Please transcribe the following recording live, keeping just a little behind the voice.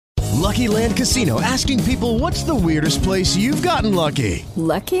Lucky Land Casino, asking people, what's the weirdest place you've gotten lucky?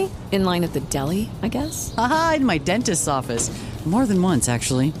 Lucky? In line at the deli, I guess? Aha, in my dentist's office. More than once,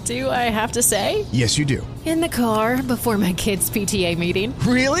 actually. Do I have to say? Yes, you do. In the car before my kids' PTA meeting.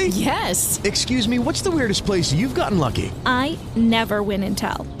 Really? Yes. Excuse me, what's the weirdest place you've gotten lucky? I never win and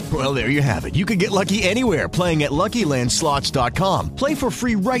tell. Well, there you have it. You can get lucky anywhere, playing at LuckyLandSlots.com. Play for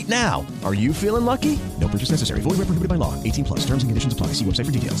free right now. Are you feeling lucky? No purchase necessary. Void where prohibited by law. 18 plus. Terms and conditions apply. See website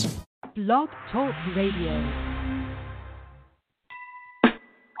for details. Blog Talk Radio.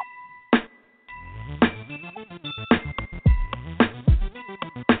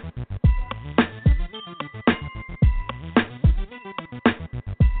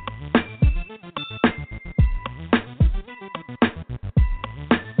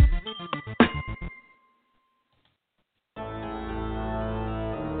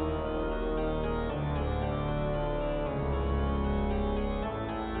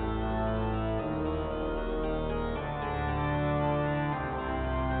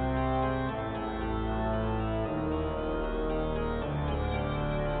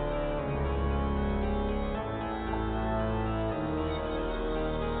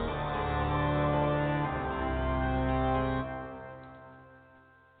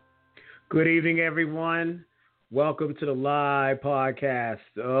 Good evening, everyone. Welcome to the live podcast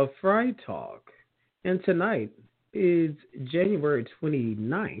of Fright Talk. And tonight is January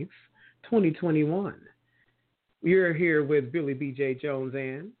 29th, 2021. We're here with Billy B.J. Jones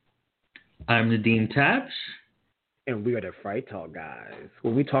and... I'm Nadeem Taps. And we are the Fright Talk guys,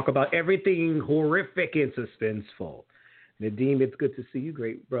 where we talk about everything horrific and suspenseful. Nadeem, it's good to see you,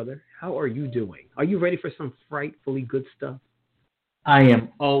 great brother. How are you doing? Are you ready for some frightfully good stuff? I am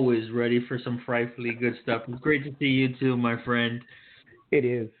always ready for some frightfully good stuff. It's great to see you too, my friend. It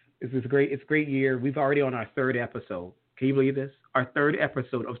is. It's great. It's a great year. We've already on our third episode. Can you believe this? Our third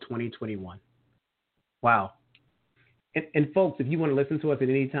episode of 2021. Wow. And folks, if you want to listen to us at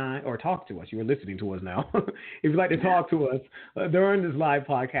any time or talk to us, you are listening to us now. If you'd like to talk to us during this live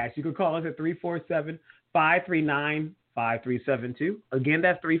podcast, you can call us at 347-539-5372. Again,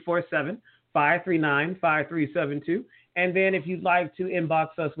 that's 347-539-5372. And then if you'd like to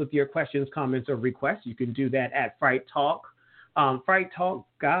inbox us with your questions, comments, or requests, you can do that at Fright Talk,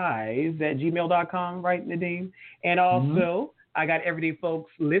 frighttalkguys@gmail.com, right, Nadeem? And also, I got Everyday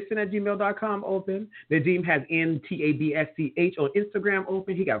Folks Listen at gmail.com open. Nadeem has NTABSCH on Instagram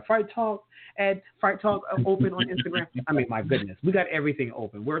open. He got Fright Talk at Fright Talk open on Instagram. I mean, my goodness, we got everything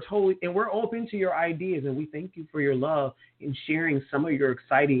open. We're open to your ideas, and we thank you for your love in sharing some of your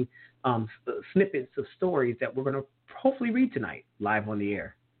exciting snippets of stories that we're going to hopefully read tonight live on the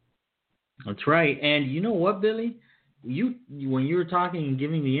air. That's right. And you know what, Billy? When you were talking and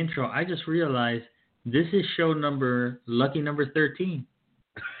giving the intro, I just realized this is lucky number 13.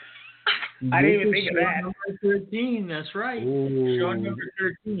 I didn't even think of that. Number 13, that's right. Ooh. Show number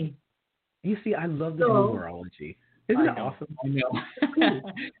 13. You see, I love the numerology. Isn't it awesome? I know.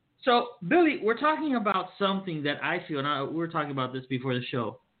 So, Billy, we're talking about something that I feel, and we were talking about this before the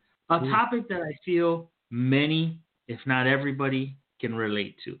show, a topic that I feel many, if not everybody, can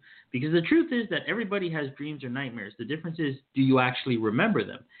relate to. Because the truth is that everybody has dreams or nightmares. The difference is, do you actually remember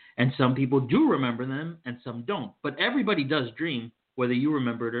them? And some people do remember them and some don't. But everybody does dream, whether you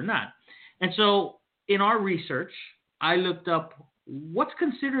remember it or not. And so in our research, I looked up what's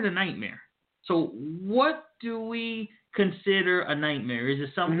considered a nightmare. So what do we consider a nightmare? Is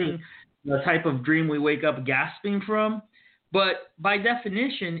it something, the type of dream we wake up gasping from? But by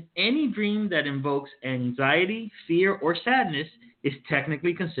definition, any dream that invokes anxiety, fear, or sadness is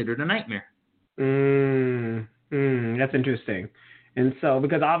technically considered a nightmare. That's interesting. And so,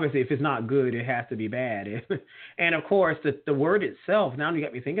 because obviously if it's not good, it has to be bad. And of course, the word itself, now you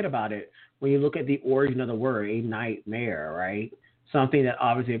got me thinking about it, when you look at the origin of the word, a nightmare, right? Something that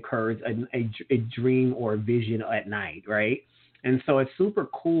obviously occurs, a dream or a vision at night, right? And so it's super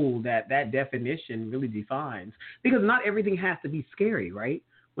cool that definition really defines, because not everything has to be scary, right?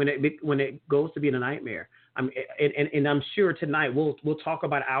 When it goes to being a nightmare. And I'm sure tonight we'll talk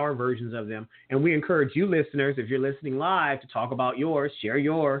about our versions of them, and we encourage you listeners, if you're listening live, to talk about yours, share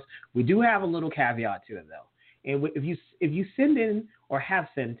yours. We do have a little caveat to it though, and if you send in or have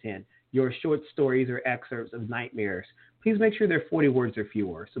sent in your short stories or excerpts of nightmares, please make sure they're 40 words or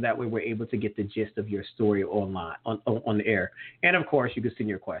fewer, so that way we're able to get the gist of your story online on the air. And of course, you can send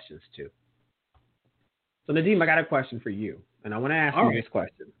your questions too. So Nadeem, I got a question for you, and I want to ask you this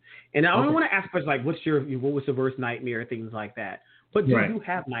question. And I don't want to ask questions like, what was the worst nightmare, things like that. But do you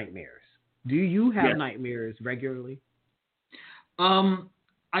have nightmares? Do you have nightmares regularly?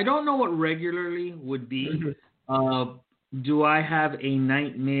 I don't know what regularly would be. do I have a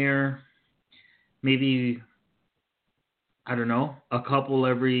nightmare? Maybe, I don't know, a couple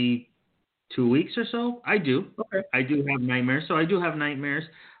every 2 weeks or so. I do. Okay. I do have nightmares. So I do have nightmares.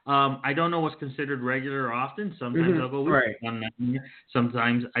 I don't know what's considered regular or often. Sometimes I'll go Right. one nightmare.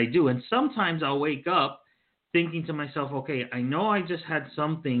 Sometimes I do. And sometimes I'll wake up thinking to myself, okay, I know I just had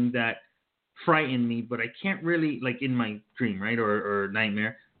something that frightened me, but I can't really, like in my dream, right, or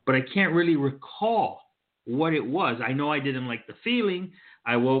nightmare, but I can't really recall what it was. I know I didn't like the feeling.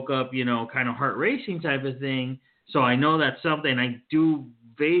 I woke up, kind of heart racing type of thing. So I know that's something I do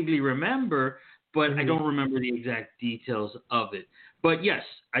vaguely remember, but I don't remember the exact details of it. But yes,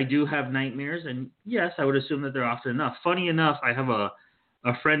 I do have nightmares, and yes, I would assume that they're often enough. Funny enough, I have a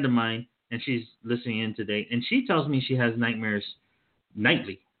friend of mine, and she's listening in today, and she tells me she has nightmares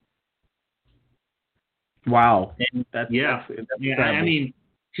nightly. Wow. And That's I mean,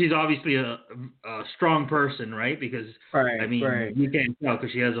 she's obviously a strong person, right? Because right, I mean, right. you can't tell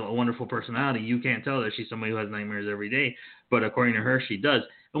because she has a wonderful personality. You can't tell that she's somebody who has nightmares every day, but according to her, she does.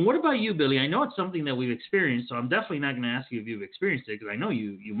 And what about you, Billy? I know it's something that we've experienced, so I'm definitely not going to ask you if you've experienced it because I know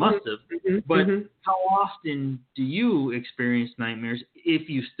you must have. But how often do you experience nightmares, if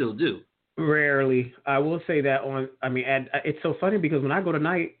you still do? Rarely. I will say that it's so funny because when I go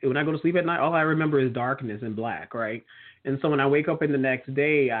to sleep at night, all I remember is darkness and black, right? And so when I wake up in the next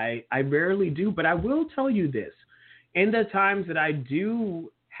day, I rarely do. But I will tell you this: in the times that I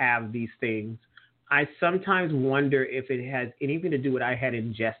do have these things, I sometimes wonder if it has anything to do with what I had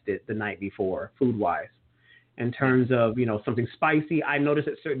ingested the night before, food-wise, in terms of, something spicy. I notice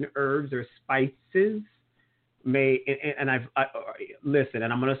that certain herbs or spices listen,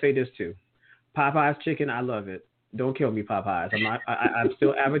 and I'm going to say this too. Popeye's chicken, I love it. Don't kill me, Popeyes. I'm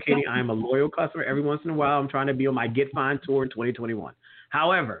still advocating. I am a loyal customer. Every once in a while, I'm trying to be on my Get Fine tour in 2021.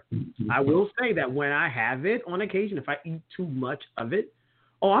 However, I will say that when I have it on occasion, if I eat too much of it,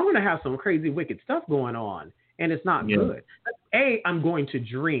 I'm going to have some crazy, wicked stuff going on, and it's not good. A, I'm going to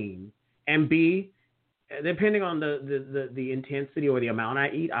dream, and B, depending on the intensity or the amount I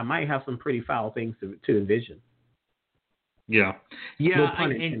eat, I might have some pretty foul things to envision. Yeah. No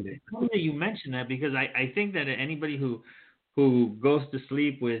pun intended. It's funny that you mentioned that because I think that anybody who goes to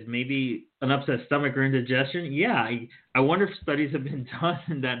sleep with maybe an upset stomach or indigestion, I wonder if studies have been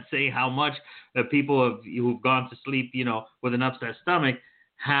done that say how much people who've gone to sleep, with an upset stomach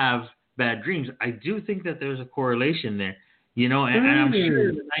have bad dreams. I do think that there's a correlation there, and I'm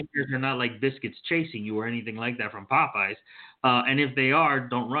sure the nightmares are not like biscuits chasing you or anything like that from Popeyes. And if they are,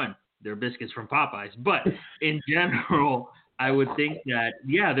 don't run. They're biscuits from Popeyes. But in general, I would think that,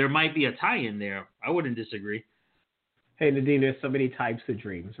 there might be a tie-in there. I wouldn't disagree. Hey, Nadine, there's so many types of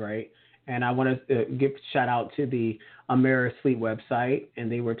dreams, right? And I want to give a shout out to the AmeriSleep website.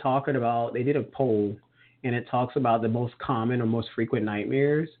 And they did a poll, and it talks about the most common or most frequent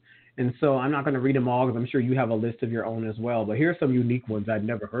nightmares. And so I'm not going to read them all because I'm sure you have a list of your own as well. But here are some unique ones I've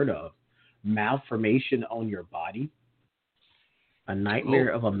never heard of. Malformation on your body. A nightmare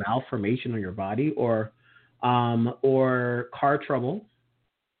of a malformation on your body, or car trouble.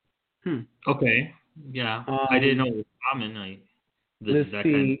 Okay. Yeah. I didn't know it was common. Let's see.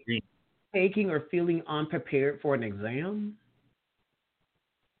 Kind of dream. Aching or feeling unprepared for an exam.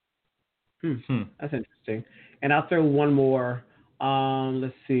 That's interesting. And I'll throw one more.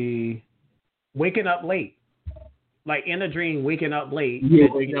 Let's see. Waking up late. Like in a dream, waking up late. Yeah,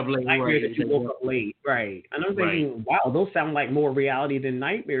 waking up late. Nightmares that you woke up late. Right. And I'm thinking, wow, those sound like more reality than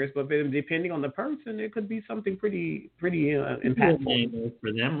nightmares. But then depending on the person, it could be something pretty impactful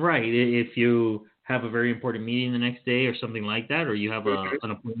for them. Right. If you have a very important meeting the next day or something like that, or you have an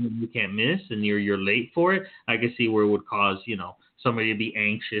appointment you can't miss and you're late for it, I can see where it would cause, somebody to be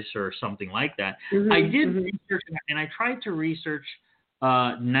anxious or something like that. I did research, and I tried to research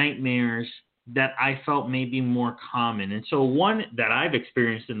nightmares that I felt may be more common. And so one that I've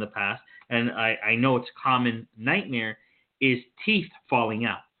experienced in the past, and I know it's a common nightmare, is teeth falling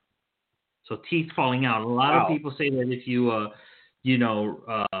out. So teeth falling out. A lot of people say that if you, have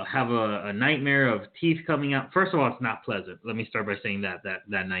a nightmare of teeth coming out, first of all, it's not pleasant. Let me start by saying that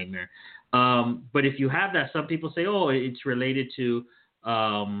nightmare. But if you have that, some people say, it's related to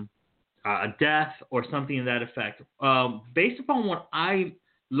a death or something to that effect. Based upon what I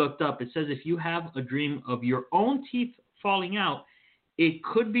looked up, it says if you have a dream of your own teeth falling out, it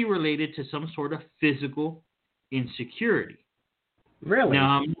could be related to some sort of physical insecurity. Really?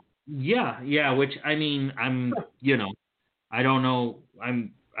 Now, which I mean, I don't know.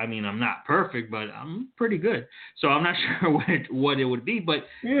 I'm not perfect, but I'm pretty good. So I'm not sure what it would be, but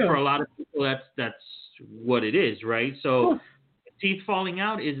for a lot of people, that's what it is, right? So teeth falling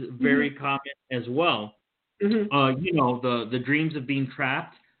out is very common as well. The dreams of being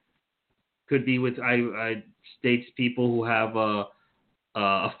trapped could be with I states people who have a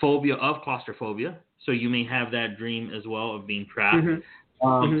phobia of claustrophobia. So you may have that dream as well of being trapped.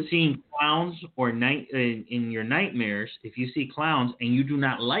 Seeing clowns or in your nightmares, if you see clowns and you do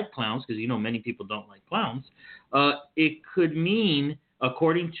not like clowns, because many people don't like clowns, it could mean,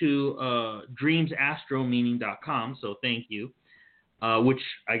 according to dreamsastromeaning.com, so thank you, which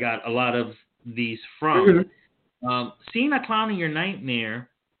I got a lot of these from, seeing a clown in your nightmare,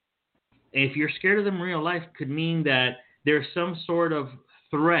 if you're scared of them in real life, could mean that there's some sort of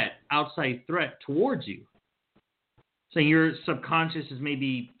outside threat towards you. So your subconscious is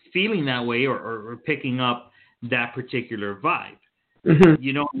maybe feeling that way or picking up that particular vibe.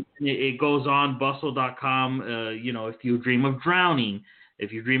 It goes on bustle.com, if you dream of drowning.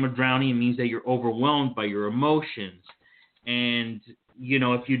 If you dream of drowning, it means that you're overwhelmed by your emotions. And,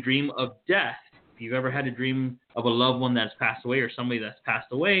 if you dream of death, if you've ever had a dream of a loved one that's passed away or somebody that's passed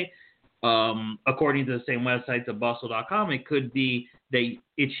away, according to the same website, the bustle.com, it could be that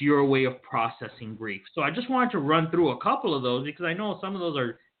it's your way of processing grief. So I just wanted to run through a couple of those because I know some of those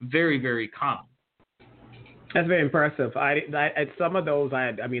are very, very common. That's very impressive. At some of those,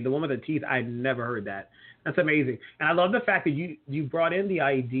 the one with the teeth, I never heard that. That's amazing. And I love the fact that you brought in the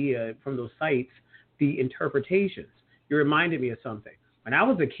idea from those sites, the interpretations. You reminded me of something. When I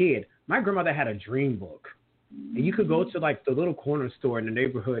was a kid, my grandmother had a dream book. And you could go to like the little corner store in the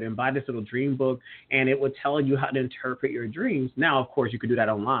neighborhood and buy this little dream book, and it would tell you how to interpret your dreams. Now, of course, you could do that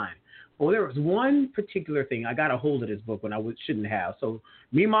online. But there was one particular thing. I got a hold of this book when I shouldn't have. So,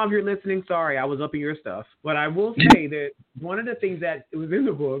 me, Mom, if you're listening, sorry, I was up in your stuff. But I will say that one of the things that was in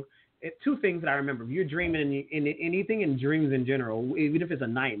the book, two things that I remember. If you're dreaming in anything in dreams in general, even if it's a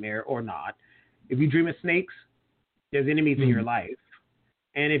nightmare or not, if you dream of snakes, there's enemies in your life.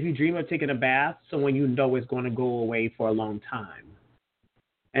 And if you dream of taking a bath, someone you know is going to go away for a long time.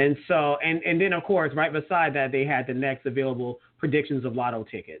 And so, and then, of course, right beside that, they had the next available predictions of lotto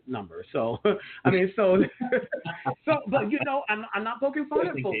ticket numbers. So, but, I'm not poking fun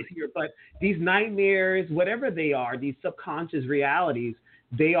at folks here, but these nightmares, whatever they are, these subconscious realities,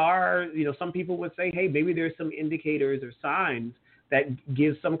 they are, some people would say, hey, maybe there's some indicators or signs that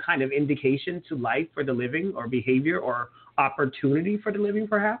give some kind of indication to life for the living or behavior or opportunity for the living,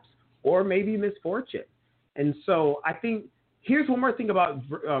 perhaps, or maybe misfortune. And so I think here's one more thing about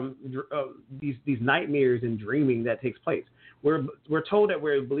these nightmares and dreaming that takes place. We're told that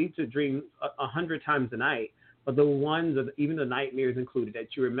we're believed to dream 100 times a night, but the ones, even the nightmares included,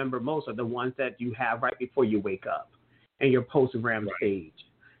 that you remember most are the ones that you have right before you wake up and your post-REM stage.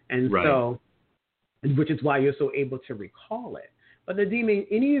 And so, which is why you're so able to recall it. But Nadim,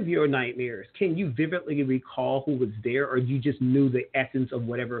 any of your nightmares, can you vividly recall who was there, or you just knew the essence of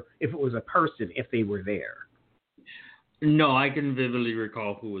whatever, if it was a person, if they were there? No, I can vividly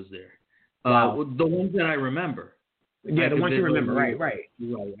recall who was there. Wow. The ones that I remembe. Yeah, the ones you remember, right. Right.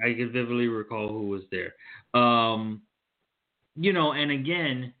 I can vividly recall who was there. And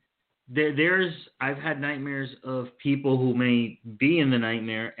again, I've had nightmares of people who may be in the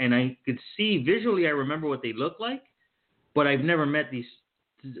nightmare, and I could see visually, I remember what they look like. But I've never met these.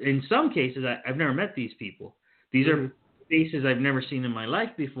 In some cases, I've never met these people. These are faces I've never seen in my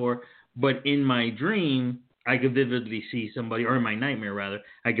life before. But in my dream, I could vividly see somebody, or in my nightmare rather,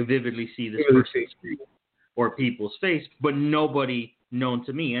 I could vividly see this person's face or people's face, but nobody known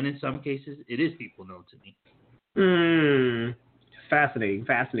to me. And in some cases, it is people known to me. Fascinating.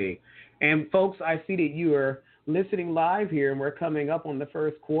 And folks, I see that you are listening live here, and we're coming up on the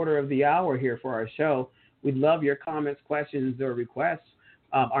first quarter of the hour here for our show. We'd love your comments, questions, or requests.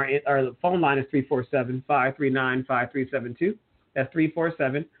 Our phone line is 347-539-5372. That's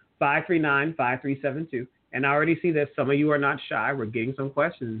 347-539-5372. And I already see that some of you are not shy. We're getting some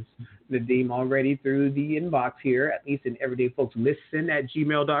questions, Nadim, already through the inbox here, at least in Everyday Folks Listen at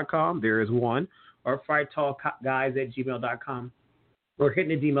gmail.com. There is one. Or frighttalkguys@gmail.com. Or hit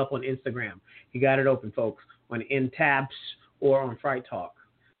Nadim up on Instagram. He got it open, folks, on InTabs or on Fright Talk.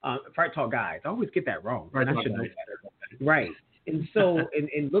 Fright Talk Guys. I always get that wrong. I should know better. Right. And so,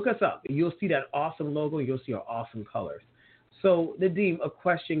 and look us up. You'll see that awesome logo. You'll see our awesome colors. So, Nadim, a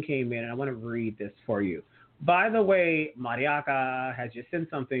question came in, and I want to read this for you. By the way, Mariaka has just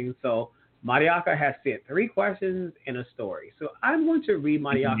sent something. So, Mariaka has sent 3 questions and a story. So, I'm going to read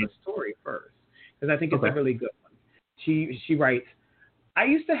Mariaka's story first, because I think it's a really good one. She writes, I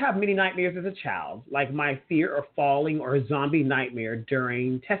used to have many nightmares as a child, like my fear of falling or a zombie nightmare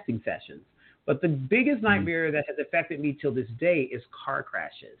during testing sessions. But the biggest nightmare that has affected me till this day is car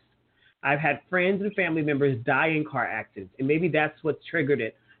crashes. I've had friends and family members die in car accidents, and maybe that's what triggered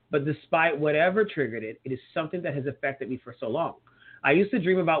it. But despite whatever triggered it, it is something that has affected me for so long. I used to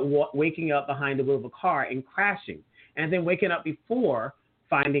dream about waking up behind the wheel of a car and crashing, and then waking up before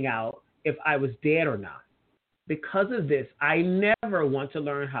finding out if I was dead or not. Because of this, I never want to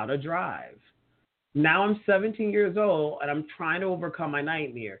learn how to drive. Now I'm 17 years old, and I'm trying to overcome my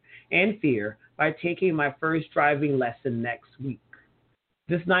nightmare and fear by taking my first driving lesson next week.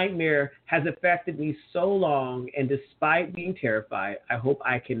 This nightmare has affected me so long, and despite being terrified, I hope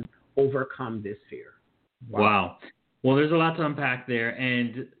I can overcome this fear. Wow. Well, there's a lot to unpack there,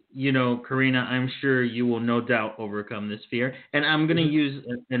 and Karina, I'm sure you will no doubt overcome this fear. And I'm going to use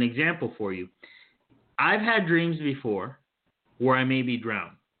an example for you. I've had dreams before where I may be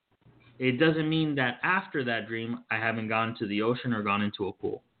drowned. It doesn't mean that after that dream, I haven't gone to the ocean or gone into a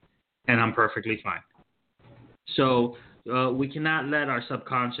pool, and I'm perfectly fine. So we cannot let our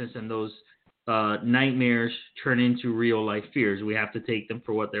subconscious and those nightmares turn into real life fears. We have to take them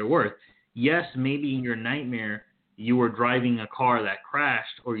for what they're worth. Yes, maybe in your nightmare, you were driving a car that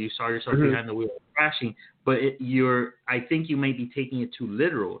crashed, or you saw yourself behind the wheel crashing, but I think you may be taking it too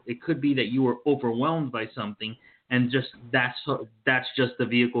literal. It could be that you were overwhelmed by something, and just that's just the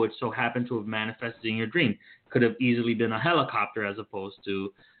vehicle. It so happened to have manifested in your dream. Could have easily been a helicopter as opposed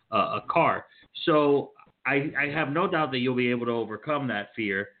to a car. So I have no doubt that you'll be able to overcome that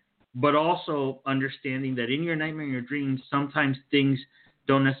fear, but also understanding that in your nightmare and your dreams, sometimes things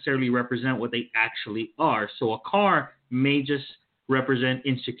don't necessarily represent what they actually are. So a car may just represent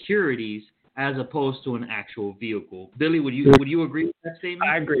insecurities as opposed to an actual vehicle. Billy, would you agree with that statement?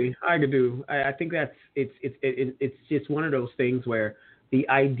 I agree. I do. I think that's it's just one of those things where the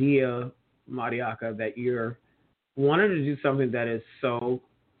idea, Mariaka, that you're wanting to do something that is so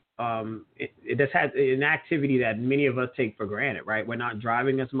it just has an activity that many of us take for granted, right? We're not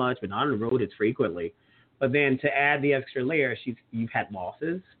driving as much, we're not on the road as frequently. But then to add the extra layer, you've had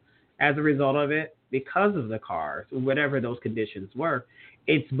losses as a result of it because of the cars, whatever those conditions were.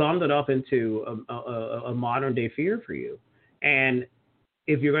 It's bundled up into a modern day fear for you. And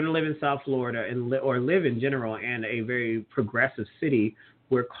if you're going to live in South Florida or live in general in a very progressive city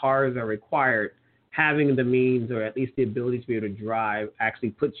where cars are required, having the means or at least the ability to be able to drive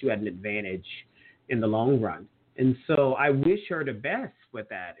actually puts you at an advantage in the long run. And so I wish her the best with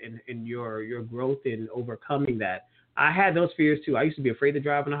that and your growth in overcoming that. I had those fears too. I used to be afraid to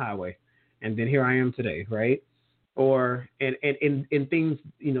drive on the highway, and then here I am today, right? Or and things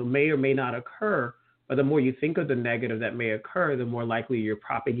may or may not occur, but the more you think of the negative that may occur, the more likely you're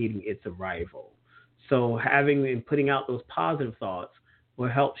propagating its arrival. So having and putting out those positive thoughts will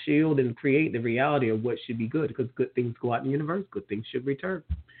help shield and create the reality of what should be good, because good things go out in the universe, good things should return.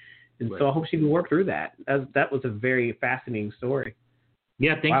 And so I hope she can work through that. That was a very fascinating story.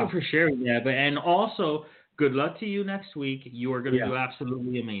 Yeah, thank you for sharing that. And also, good luck to you next week. You are going to do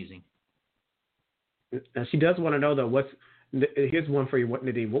absolutely amazing. Now, she does want to know, though, here's one for you,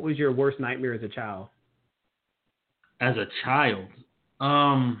 Nadine. What was your worst nightmare as a child? As a child?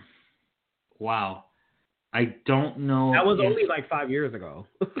 Wow. I don't know. That was only like 5 years ago.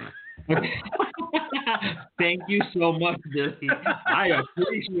 Thank you so much, Billy. I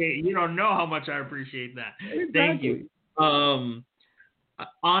appreciate. You don't know how much I appreciate that. Exactly. Thank you.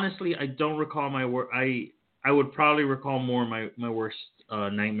 Honestly, I don't recall my worst. I would probably recall more my worst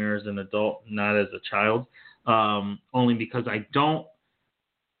nightmare as an adult, not as a child. Only because I don't.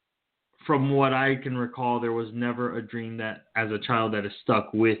 From what I can recall, there was never a dream that, as a child, that has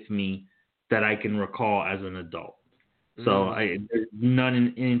stuck with me that I can recall as an adult. So there's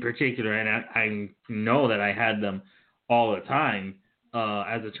none in particular, and I know that I had them all the time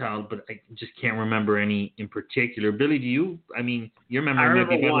as a child, but I just can't remember any in particular. Billy, do you? I mean, your memory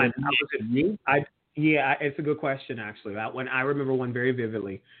might be one. Yeah, it's a good question, actually. I remember one very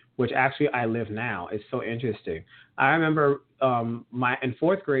vividly, which actually I live now. It's so interesting. I remember in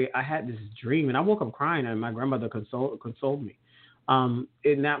fourth grade, I had this dream, and I woke up crying, and my grandmother consoled me. And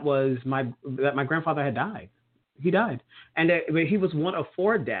that was that my grandfather had died. He died, and he was one of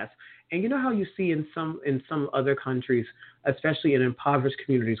 4 deaths. And you know how you see in some other countries, especially in impoverished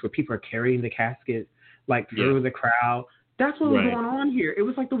communities, where people are carrying the casket like through the crowd. That's what was going on here. It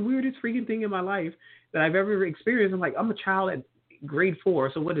was like the weirdest freaking thing in my life that I've ever experienced. I'm a child at grade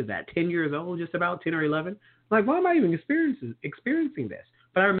 4, so what is that? 10 years old, just about 10 or 11. Like, why am I even experiencing this?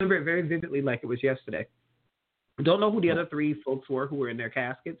 But I remember it very vividly, like it was yesterday. Don't know who the other 3 folks were who were in their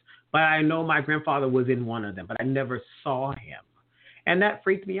caskets, but I know my grandfather was in one of them, but I never saw him. And that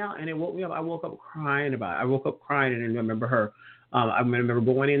freaked me out, and it woke me up. I woke up crying about it. I woke up crying, and I remember her. I remember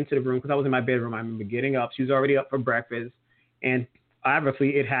going into the room, because I was in my bedroom. I remember getting up. She was already up for breakfast, and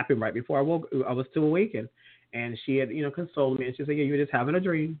obviously it happened right before I woke. I was still awakened. And she had, consoled me, and she said, "Yeah, you're just having a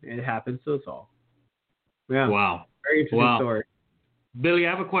dream. It happens to us all." Yeah. Wow. Very interesting story. Billy, I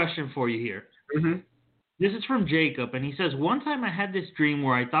have a question for you here. Mm-hmm. This is from Jacob, and he says, "One time I had this dream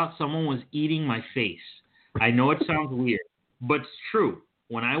where I thought someone was eating my face. I know it sounds weird, but it's true.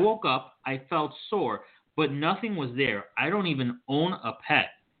 When I woke up, I felt sore, but nothing was there. I don't even own a pet.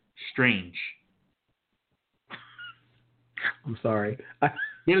 Strange." I'm sorry.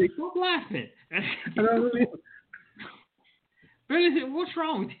 Billy, stop laughing. Billy, what's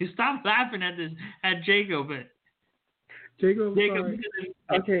wrong with you? Stop laughing at Jacob. Jacob, sorry.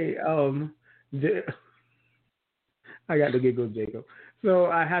 Okay, I got the giggle, Jacob. So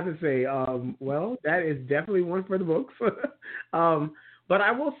I have to say, well, that is definitely one for the books. But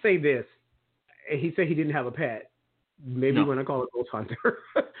I will say this. He said he didn't have a pet. Maybe when I call it Ghost Hunter.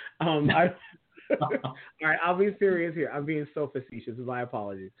 All right, I'll be serious here. I'm being so facetious. My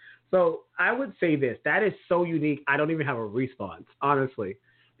apologies. So I would say this. That is so unique. I don't even have a response, honestly.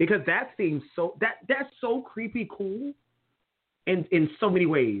 Because that seems that's so creepy cool in so many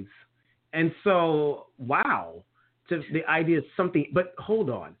ways. And so, wow. The idea is something, but hold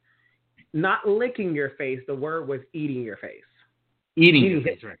on. Not licking your face, the word was eating your face. Eating your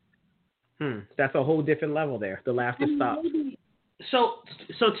face, right. That's a whole different level there. The laughter stops. So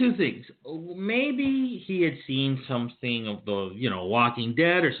two things. Maybe he had seen something of the, Walking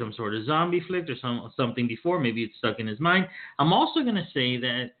Dead or some sort of zombie flick or something before. Maybe it's stuck in his mind. I'm also going to say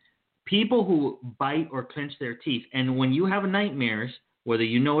that people who bite or clench their teeth, and when you have nightmares, whether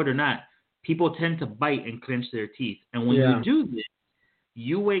you know it or not, people tend to bite and clench their teeth. And when you do this,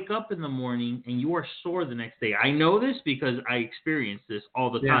 you wake up in the morning and you are sore the next day. I know this because I experience this all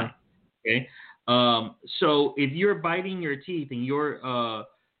the time. Okay. So if you're biting your teeth and you're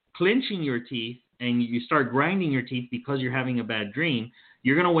clenching your teeth and you start grinding your teeth because you're having a bad dream,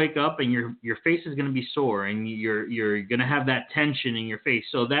 you're going to wake up and your face is going to be sore and you're going to have that tension in your face.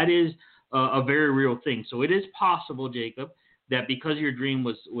 So that is a very real thing. So it is possible, Jacob, that because your dream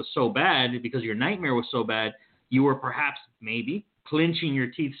was so bad, because your nightmare was so bad, you were perhaps maybe clenching your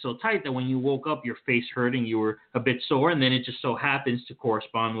teeth so tight that when you woke up, your face hurt and you were a bit sore, and then it just so happens to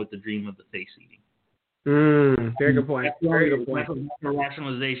correspond with the dream of the face eating. Very good point. Very good point. That's the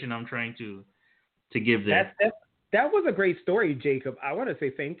rationalization I'm trying to give there. That was a great story, Jacob. I want to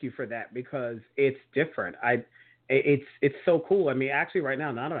say thank you for that because it's different. It's so cool. I mean, actually, right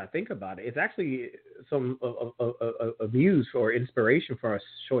now that I think about it, it's actually some a muse or inspiration for a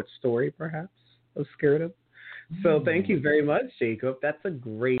short story, perhaps, of Scared of. So thank you very much, Jacob. That's a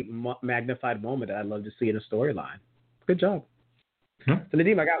great magnified moment that I'd love to see in a storyline. Good job. So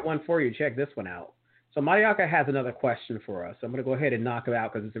Nadim, I got one for you. Check this one out. So Mariaka has another question for us. I'm going to go ahead and knock it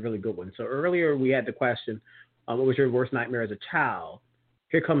out because it's a really good one. So earlier we had the question, what was your worst nightmare as a child?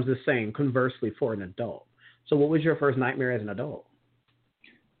 Here comes the same, conversely, for an adult. So what was your first nightmare as an adult?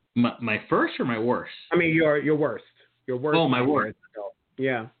 My first or my worst? I mean, your worst. Your worst. Oh, my worst. As an adult.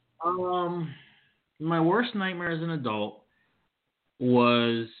 Yeah. My worst nightmare as an adult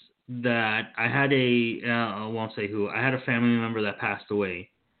was that I had I won't say who, I had a family member that passed away.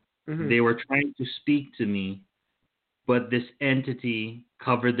 Mm-hmm. They were trying to speak to me, but this entity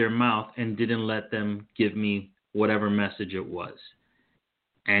covered their mouth and didn't let them give me whatever message it was.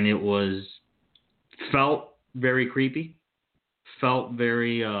 And it felt very creepy, felt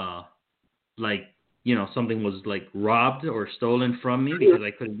very like, something was like robbed or stolen from me because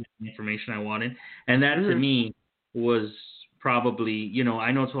I couldn't get the information I wanted. And that to me was probably,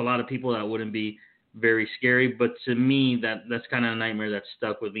 I know to a lot of people that wouldn't be very scary, but to me that's kind of a nightmare that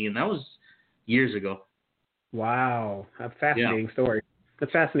stuck with me. And that was years ago. Wow. A fascinating story.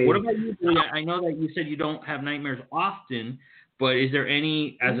 That's fascinating. What about you, Julia? I know that you said you don't have nightmares often, but is there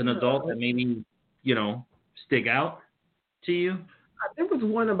any as an adult that maybe, stick out to you? There was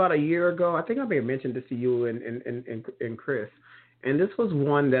one about a year ago. I think I may have mentioned this to you and Chris. And this was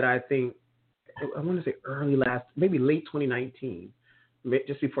one that I think, I want to say maybe late 2019,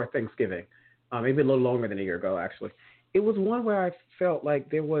 just before Thanksgiving. Maybe a little longer than a year ago, actually. It was one where I felt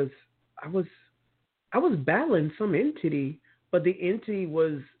like I was battling some entity, but the entity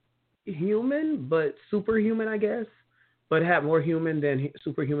was human, but superhuman, I guess, but had more human than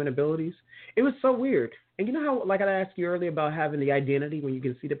superhuman abilities. It was so weird. And you know how, like I asked you earlier about having the identity when you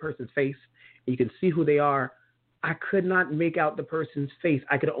can see the person's face and you can see who they are? I could not make out the person's face.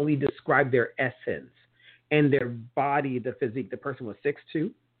 I could only describe their essence and their body, the physique. The person was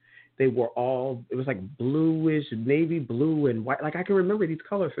 6'2". They were it was like bluish, navy blue and white. Like I can remember these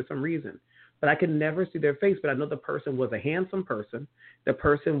colors for some reason, but I could never see their face. But I know the person was a handsome person. The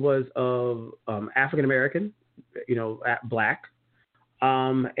person was of African-American, Black.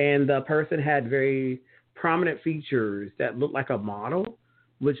 And the person had very prominent features that looked like a model,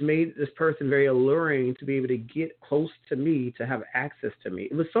 which made this person very alluring to be able to get close to me, to have access to me.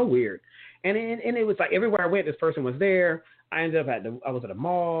 It was so weird. And it was like everywhere I went, this person was there. I ended up I was at a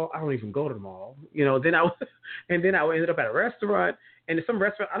mall. I don't even go to the mall, Then I ended up at a restaurant, and some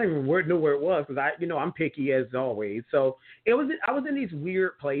restaurant I don't even know where it was because I'm picky as always. So I was in these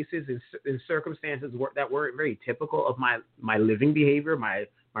weird places in circumstances that weren't very typical of my living behavior, my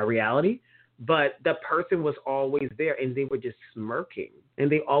reality. But the person was always there, and they were just smirking,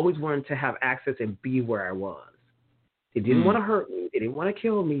 and they always wanted to have access and be where I was. They didn't want to hurt me. They didn't want to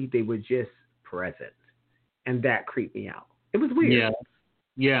kill me. They were just present, and that creeped me out. It was weird.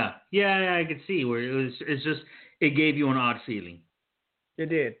 Yeah. I could see where it gave you an odd feeling. It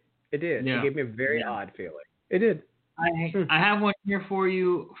did. Yeah. It gave me a very odd feeling. It did. I have one here for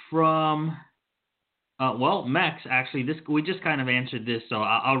you from, Mex. Actually, we just kind of answered this, so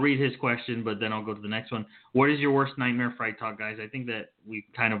I'll read his question, but then I'll go to the next one. What is your worst nightmare, Fright Talk, guys? I think that we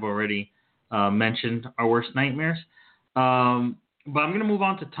kind of already mentioned our worst nightmares. But I'm going to move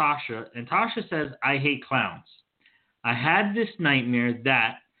on to Tasha, and Tasha says, I hate clowns. I had this nightmare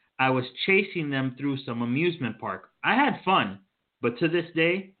that I was chasing them through some amusement park. I had fun, but to this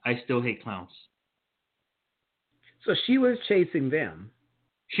day, I still hate clowns. So she was chasing them.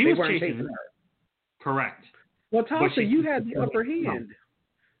 She was chasing her. Correct. Well, Tasha, you had the upper hand.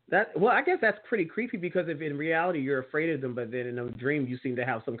 I guess that's pretty creepy because if in reality you're afraid of them, but then in a dream you seem to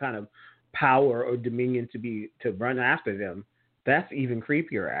have some kind of power or dominion to run after them. That's even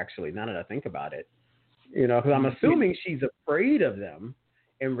creepier, actually, now that I think about it. Because I'm assuming she's afraid of them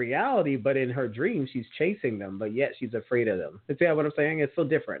in reality, but in her dream she's chasing them, but yet she's afraid of them. You see what I'm saying? It's so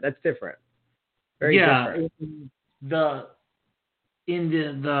different. That's different. Very different. When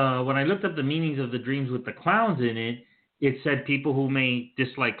I looked up the meanings of the dreams with the clowns in it, it said people who may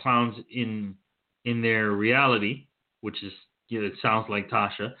dislike clowns in their reality, which is it sounds like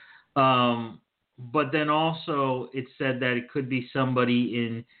Tasha. But then also it said that it could be somebody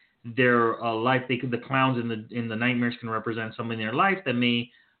in their life. The clowns in the nightmares can represent somebody in their life that may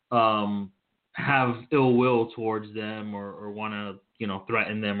have ill will towards them or want to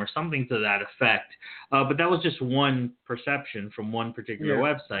threaten them or something to that effect. But that was just one perception from one particular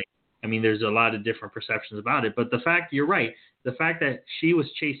website. I mean, there's a lot of different perceptions about it. But you're right. The fact that she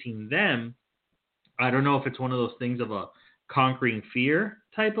was chasing them, I don't know if it's one of those things of a conquering fear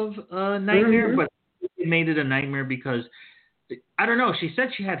type of nightmare, but it made it a nightmare because I don't know. She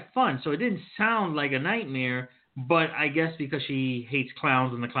said she had fun, so it didn't sound like a nightmare. But I guess because she hates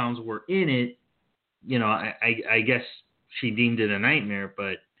clowns and the clowns were in it, I guess she deemed it a nightmare.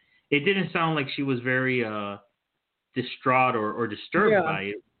 But it didn't sound like she was very distraught or disturbed by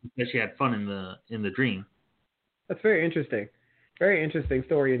it because she had fun in the dream. That's very interesting. Very interesting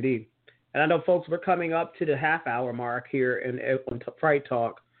story indeed. And I know, folks, we're coming up to the half-hour mark here on Fright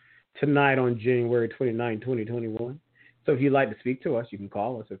Talk tonight on January 29, 2021. So if you'd like to speak to us, you can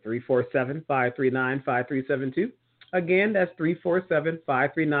call us at 347-539-5372. Again, that's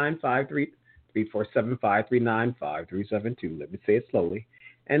 347-539-5372. Let me say it slowly.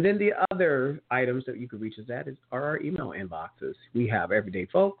 And then the other items that you can reach us at are our email inboxes. We have Everyday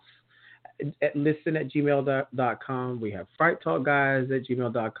Folks at listen@gmail.com. We have Fright Talk Guys at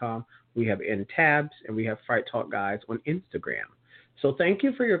gmail.com. We have In Tabs, and we have Fright Talk Guys on Instagram. So thank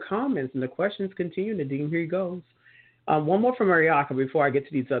you for your comments, and the questions continue. Nadine, here you goes. One more from Mariaka before I get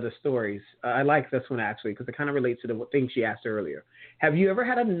to these other stories. I like this one, actually, because it kind of relates to the thing she asked earlier. Have you ever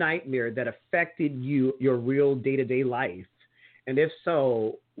had a nightmare that affected your real day-to-day life? And if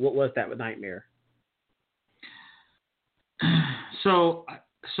so, what was that nightmare? So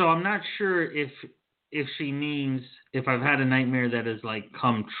I'm not sure if she means if I've had a nightmare that has like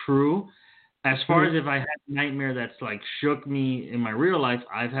come true. As far as if I had a nightmare that's like shook me in my real life,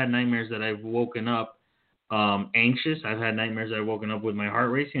 I've had nightmares that I've woken up anxious. I've had nightmares I've woken up with my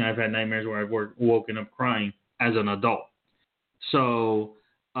heart racing. I've had nightmares where I've woken up crying as an adult. So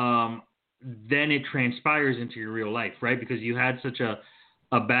then it transpires into your real life, right? Because you had such a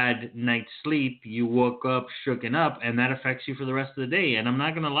bad night's sleep, you woke up shooken up, and that affects you for the rest of the day. And I'm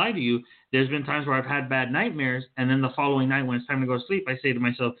not going to lie to you, there's been times where I've had bad nightmares, and then the following night when it's time to go to sleep, I say to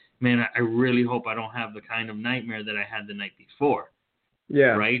myself, man, I really hope I don't have the kind of nightmare that I had the night before.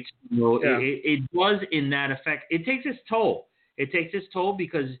 Yeah. Right? So it was in that effect. It takes its toll. It takes its toll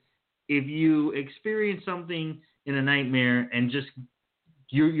because if you experience something in a nightmare and just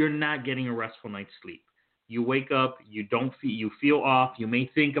you're not getting a restful night's sleep. You wake up, you feel off, you may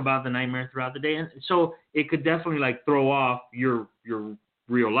think about the nightmare throughout the day. And so it could definitely like throw off your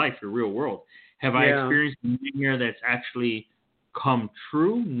real life, your real world. Have I experienced a nightmare that's actually come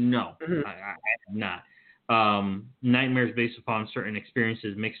true? No, I have not. nightmares based upon certain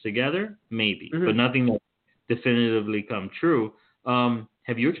experiences mixed together, maybe, but nothing that definitively come true.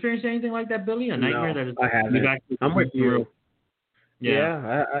 Have you experienced anything like that, Billy? A nightmare that is I haven't. I'm with you.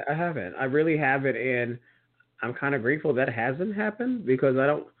 Yeah, I haven't. I really haven't, and I'm kind of grateful that hasn't happened because I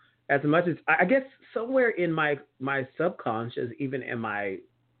don't, as much as I guess somewhere in my subconscious, even in my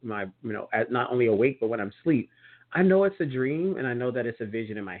not only awake but when I'm asleep, I know it's a dream and I know that it's a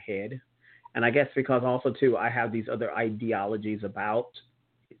vision in my head, and I guess because also too I have these other ideologies about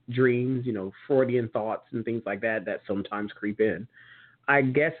dreams, Freudian thoughts and things like that sometimes creep in. I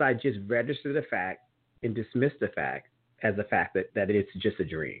guess I just register the fact and dismiss the fact as the fact that it's just a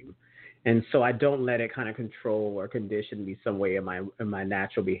dream. And so I don't let it kind of control or condition me some way in my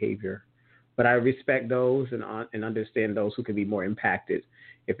natural behavior. But I respect those and understand those who can be more impacted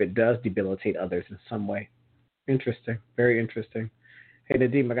if it does debilitate others in some way. Interesting. Very interesting. Hey,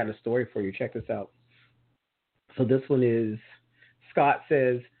 Nadim, I got a story for you. Check this out. So this one is, Scott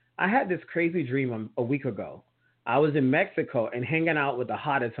says, I had this crazy dream a week ago. I was in Mexico and hanging out with the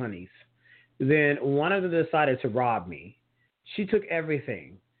hottest honeys. Then one of them decided to rob me. She took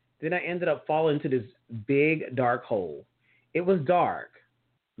everything. Then I ended up falling into this big dark hole. It was dark.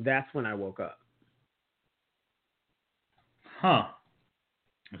 That's when I woke up. Huh.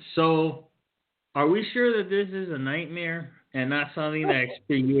 So, are we sure that this is a nightmare and not something that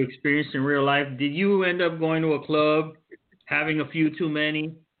you experienced in real life? Did you end up going to a club, having a few too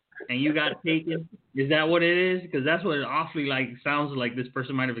many, and you got taken? Is that what it is? Because that's what it awfully sounds like this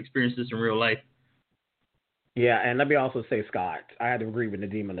person might have experienced this in real life. Yeah, and let me also say, Scott, I had to agree with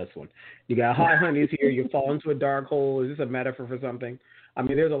Nadim on this one. You got hot honeys here. You fall into a dark hole. Is this a metaphor for something? I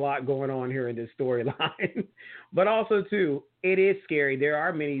mean, there's a lot going on here in this storyline. But also, too, it is scary. There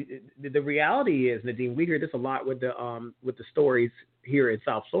are many. The reality is, Nadim, we hear this a lot with the stories here in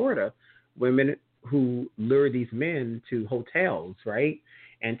South Florida, women who lure these men to hotels, right?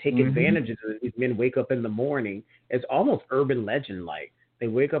 And take advantage of it. These men wake up in the morning. It's almost urban legend-like. They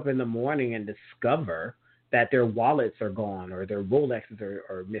wake up in the morning and discover that their wallets are gone or their Rolexes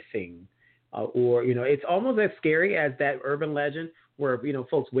are missing. Or, it's almost as scary as that urban legend where,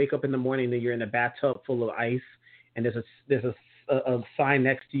 folks wake up in the morning and you're in a bathtub full of ice and there's a sign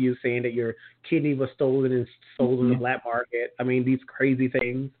next to you saying that your kidney was stolen and sold in the black market. I mean, these crazy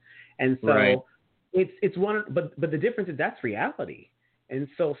things. And so it's one, but the difference is that's reality. And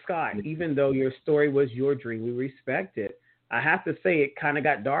so, Scott, even though your story was your dream, we respect it. I have to say it kind of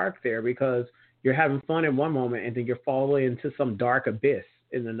got dark there because you're having fun in one moment and then you're falling into some dark abyss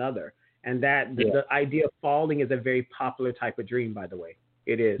in another. And that the idea of falling is a very popular type of dream, by the way.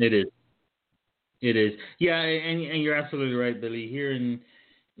 It is. It is. Yeah, and you're absolutely right, Billy. Here in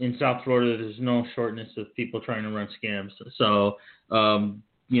South Florida, there's no shortness of people trying to run scams. So,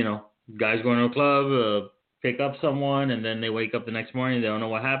 guys going to a club, pick up someone, and then they wake up the next morning. They don't know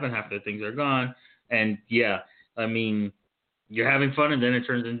what happened. Half their things are gone. And, you're having fun, and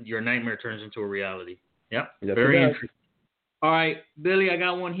then your nightmare turns into a reality. Yep, yes, very interesting. All right, Billy, I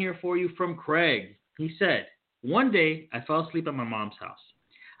got one here for you from Craig. He said, one day I fell asleep at my mom's house.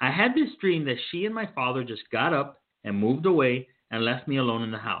 I had this dream that she and my father just got up and moved away and left me alone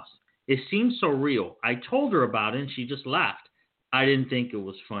in the house. It seemed so real. I told her about it, and she just laughed. I didn't think it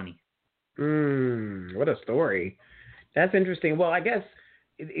was funny. What a story. That's interesting. Well, I guess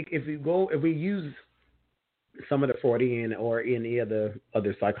if we use some of the Freudian or any of the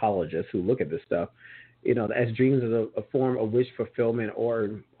other psychologists who look at this stuff, as dreams as a form of wish fulfillment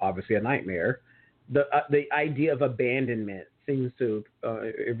or obviously a nightmare, the idea of abandonment seems to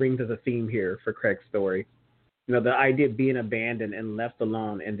it brings us a theme here for Craig's story. The idea of being abandoned and left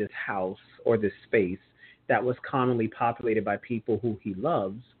alone in this house or this space that was commonly populated by people who he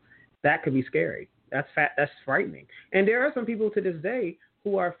loves, that could be scary. That's frightening. And there are some people to this day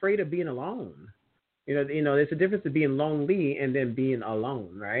who are afraid of being alone. There's a difference in being lonely and then being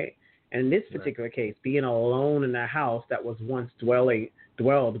alone, right? And in this particular case, being alone in a house that was once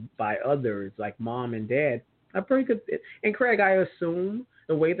dwelled by others like mom and dad, a pretty good. And Craig, I assume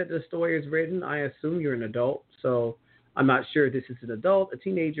the way that the story is written, I assume you're an adult. So I'm not sure if this is an adult, a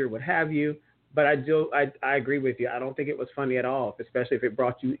teenager, what have you. But I agree with you. I don't think it was funny at all, especially if it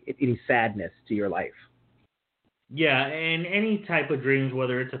brought you any sadness to your life. Yeah, and any type of dreams,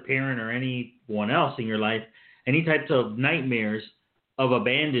 whether it's a parent or anyone else in your life, any types of nightmares of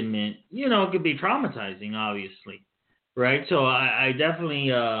abandonment, it could be traumatizing, obviously, right? So I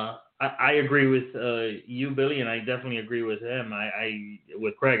definitely, I agree with you, Billy, and I definitely agree with him.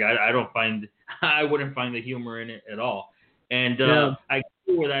 With Craig, I wouldn't find the humor in it at all. And I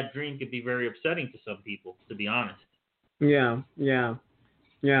see where that dream could be very upsetting to some people, to be honest. Yeah,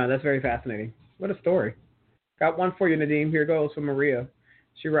 that's very fascinating. What a story. Got one for you, Nadeem. Here goes from Maria.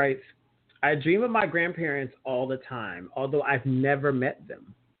 She writes, I dream of my grandparents all the time, although I've never met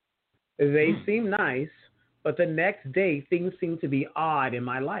them. They seem nice, but the next day things seem to be odd in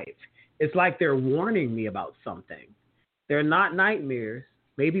my life. It's like they're warning me about something. They're not nightmares,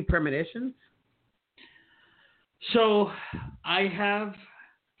 maybe premonitions. So I have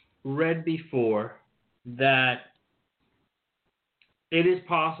read before that it is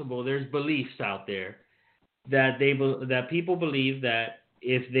possible. There's beliefs out there that that people believe that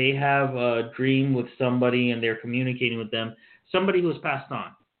if they have a dream with somebody and they're communicating with them, somebody who's passed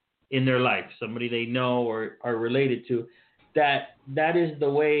on in their life, somebody they know or are related to, that is the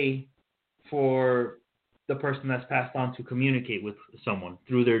way for the person that's passed on to communicate with someone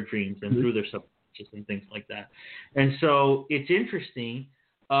through their dreams and through their subconscious and things like that. And so it's interesting.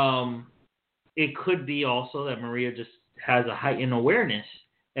 It could be also that Maria just has a heightened awareness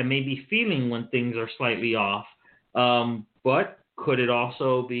and maybe feeling when things are slightly off. But could it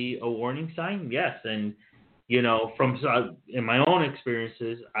also be a warning sign? Yes. And, from in my own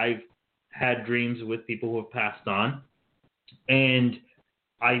experiences, I've had dreams with people who have passed on. And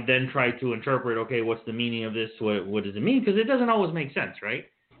I then try to interpret, okay, what's the meaning of this? What does it mean? Because it doesn't always make sense, right?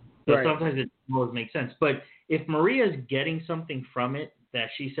 So sometimes it doesn't always make sense. But if Maria's getting something from it that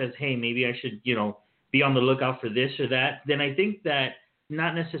she says, hey, maybe I should, be on the lookout for this or that, then I think that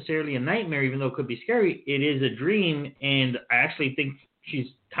not necessarily a nightmare, even though it could be scary, it is a dream. And I actually think she's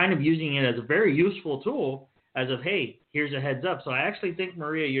kind of using it as a very useful tool as of, hey, here's a heads up. So I actually think,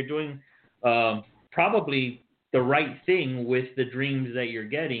 Maria, you're doing probably the right thing with the dreams that you're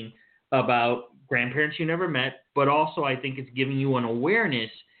getting about grandparents you never met, but also I think it's giving you an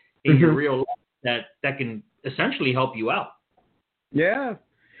awareness in your real life that can essentially help you out. Yeah.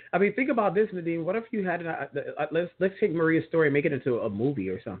 I mean, think about this, Nadeem. What if you had let's take Maria's story and make it into a movie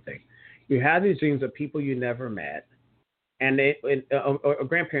or something. You have these dreams of people you never met, and or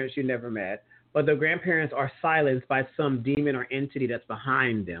grandparents you never met, but the grandparents are silenced by some demon or entity that's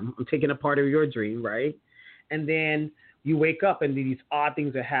behind them. I'm taking a part of your dream, right? And then you wake up and these odd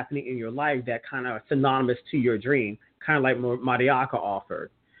things are happening in your life that kind of are synonymous to your dream, kind of like Mariaka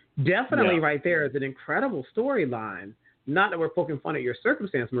offered. Definitely right there is an incredible storyline. Not that we're poking fun at your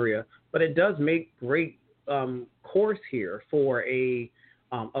circumstance, Maria, but it does make great course here for a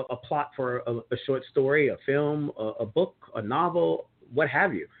plot for a short story, a film, a book, a novel, what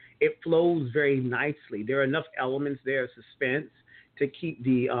have you. It flows very nicely. There are enough elements there of suspense to keep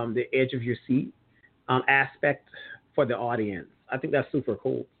the edge of your seat aspect for the audience. I think that's super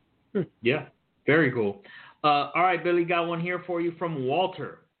cool. Yeah, very cool. All right, Billy, got one here for you from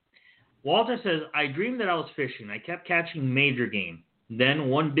Walter. Walter says, I dreamed that I was fishing. I kept catching major game. Then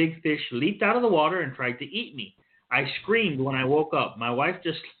one big fish leaped out of the water and tried to eat me. I screamed when I woke up. My wife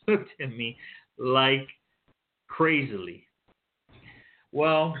just looked at me like crazily.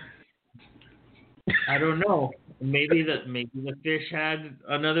 Well, I don't know. Maybe the fish had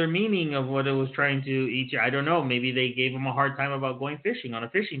another meaning of what it was trying to eat you. I don't know. Maybe they gave him a hard time about going fishing on a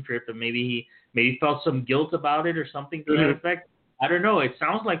fishing trip, and maybe he felt some guilt about it or something to that effect. I don't know. It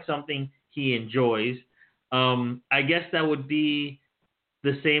sounds like something he enjoys. I guess that would be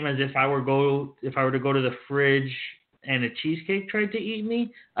the same as if I were to go to the fridge and a cheesecake tried to eat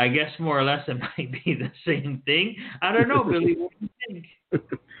me. I guess more or less it might be the same thing. I don't know, Billy. What do you think?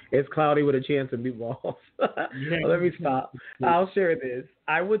 It's cloudy with a chance of meatballs. Let me stop. I'll share this.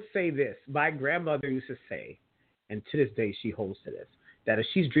 I would say this. My grandmother used to say, and to this day she holds to this, that if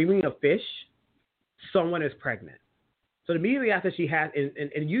she's dreaming of fish, someone is pregnant. So immediately after she has,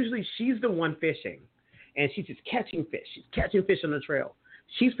 and usually she's the one fishing, and she's just catching fish. She's catching fish on the trail.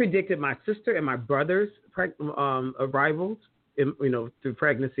 She's predicted my sister and my brother's arrivals, through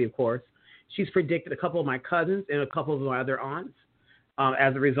pregnancy, of course. She's predicted a couple of my cousins and a couple of my other aunts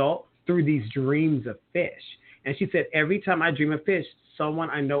as a result through these dreams of fish. And she said, every time I dream of fish, someone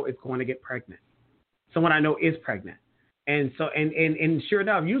I know is going to get pregnant. Someone I know is pregnant. And so, and sure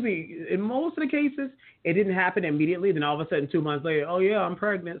enough, usually in most of the cases, it didn't happen immediately. Then all of a sudden, 2 months later, oh yeah, I'm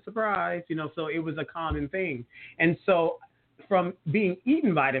pregnant, surprise. So it was a common thing. And so from being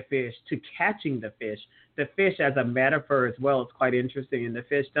eaten by the fish to catching the fish as a metaphor as well, it's quite interesting. And the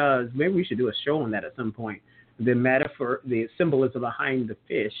fish does, maybe we should do a show on that at some point. The metaphor, the symbolism behind the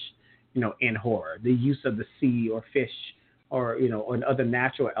fish, in horror, the use of the sea or fish or other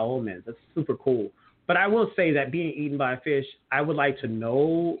natural elements. That's super cool. But I will say that being eaten by a fish, I would like to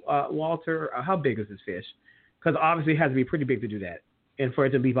know, Walter, how big is this fish? Because obviously it has to be pretty big to do that and for it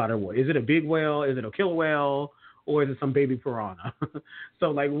to leap out of the water. Is it a big whale? Is it a killer whale? Or is it some baby piranha?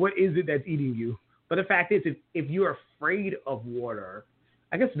 So, what is it that's eating you? But the fact is, if you're afraid of water,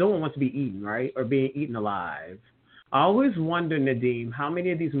 I guess no one wants to be eaten, right? Or being eaten alive. I always wonder, Nadeem, how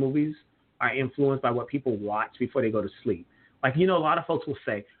many of these movies are influenced by what people watch before they go to sleep. Like, a lot of folks will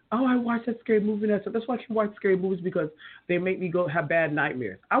say, oh, I watched that scary movie. That's why I can watch scary movies, because they make me go have bad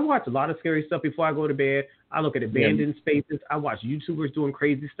nightmares. I watch a lot of scary stuff before I go to bed. I look at abandoned spaces. I watch YouTubers doing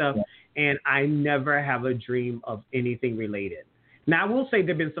crazy stuff, and I never have a dream of anything related. Now, I will say there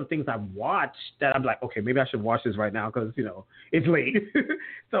have been some things I've watched that I'm like, okay, maybe I should watch this right now because, it's late.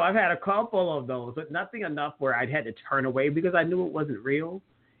 So I've had a couple of those, but nothing enough where I'd had to turn away because I knew it wasn't real,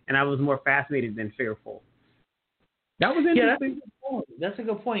 and I was more fascinated than fearful. That was interesting. Yeah, that's a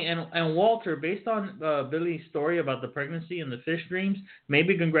good point. And Walter, based on Billy's story about the pregnancy and the fish dreams,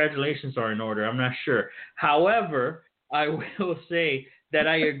 maybe congratulations are in order. I'm not sure. However, I will say that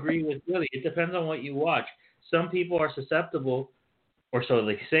I agree with Billy. It depends on what you watch. Some people are susceptible, or so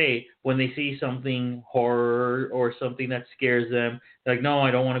they say, when they see something horror or something that scares them. They're like, no, I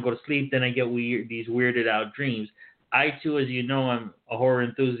don't want to go to sleep. Then I get these weirded out dreams. I, too, as you know, I'm a horror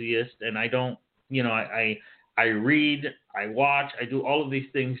enthusiast, and I don't, I read, I watch, I do all of these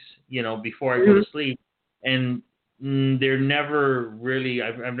things, before I go to sleep. And they're never really,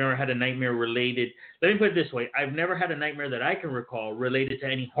 I've never had a nightmare related. Let me put it this way. I've never had a nightmare that I can recall related to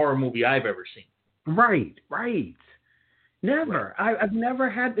any horror movie I've ever seen. Right. Never. I've never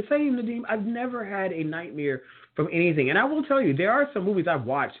had the same, Nadeem. I've never had a nightmare from anything. And I will tell you, there are some movies I've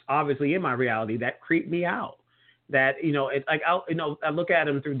watched, obviously in my reality, that creep me out. That, it's like, I look at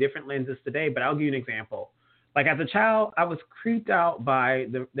them through different lenses today, but I'll give you an example. Like, as a child, I was creeped out by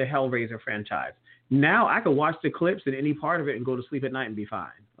the Hellraiser franchise. Now I can watch the clips in any part of it and go to sleep at night and be fine,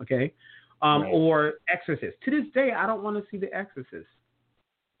 okay? Or Exorcist. To this day, I don't want to see The Exorcist.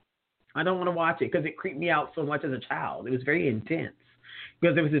 I don't want to watch it because it creeped me out so much as a child. It was very intense.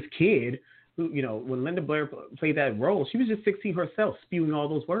 Because there was this kid who, when Linda Blair played that role, she was just 16 herself, spewing all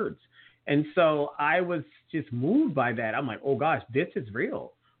those words. And so I was just moved by that. I'm like, oh, gosh, this is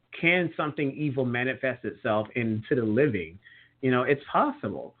real. Can something evil manifest itself into the living? It's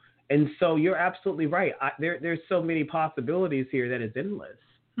possible. And so you're absolutely right. There's so many possibilities here that it's endless.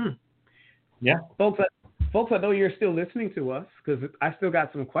 Yeah. Folks, I know you're still listening to us because I still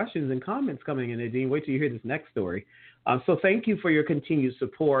got some questions and comments coming in, Nadine. Wait till you hear this next story. So thank you for your continued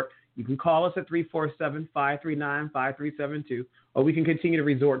support. You can call us at 347-539-5372, or we can continue to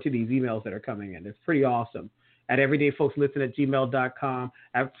resort to these emails that are coming in. It's pretty awesome. At everydayfolkslisten@gmail.com,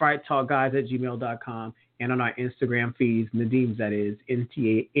 at frighttalkguys@gmail.com, and on our Instagram feeds, Nadeem's, that is,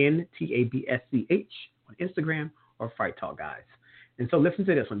 NTABSCH on Instagram, or Fright Talk Guys. And so listen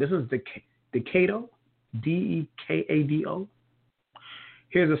to this one. This one's Dekado, Dekado.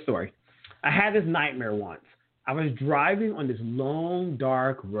 Here's a story. I had this nightmare once. I was driving on this long,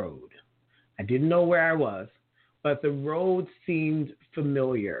 dark road. I didn't know where I was, but the road seemed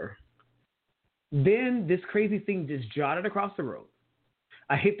familiar. Then this crazy thing just jotted across the road.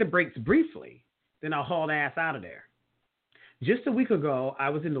 I hit the brakes briefly, then I hauled ass out of there. Just a week ago, I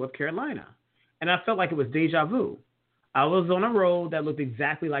was in North Carolina, and I felt like it was deja vu. I was on a road that looked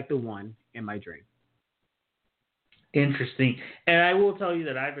exactly like the one in my dream. Interesting. And I will tell you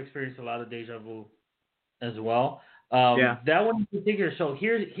that I've experienced a lot of deja vu as well. That one in particular. So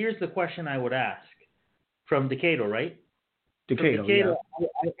here's the question I would ask from Dekado, right? Dekado, yeah.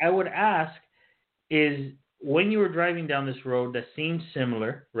 I would ask is, when you were driving down this road that seemed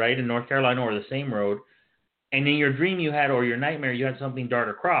similar, right, in North Carolina, or the same road, and in your dream you had, or your nightmare, you had something dart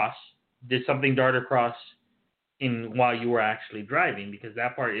across. Did something dart across while you were actually driving? Because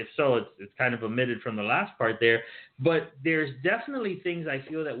that part, if so, it's kind of omitted from the last part there. But there's definitely things I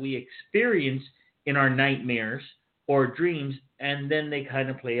feel that we experience in our nightmares or dreams, and then they kind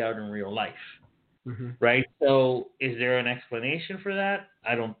of play out in real life, right? So is there an explanation for that?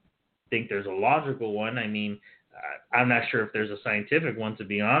 I don't think there's a logical one. I mean, I'm not sure if there's a scientific one, to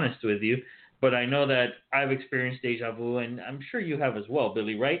be honest with you, but I know that I've experienced deja vu, and I'm sure you have as well,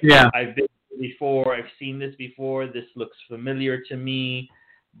 Billy, right? Yeah. I've been here before. I've seen this before. This looks familiar to me.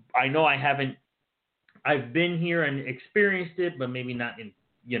 I know I've been here and experienced it, but maybe not in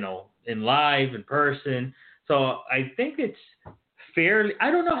live, in person. So I think it's I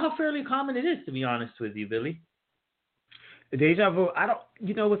don't know how fairly common it is, to be honest with you, Billy. Deja vu,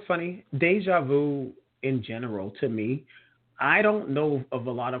 what's funny? Deja vu in general, to me, I don't know of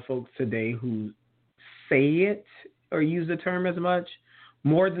a lot of folks today who say it or use the term as much,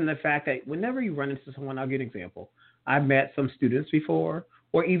 more than the fact that whenever you run into someone, I'll give an example. I've met some students before,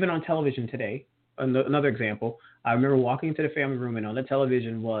 or even on television today. Another example, I remember walking into the family room, and on the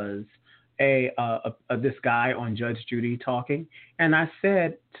television was this guy on Judge Judy talking. And I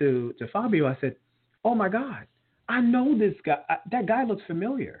said to Fabio, I said, oh, my God, I know this guy. That guy looks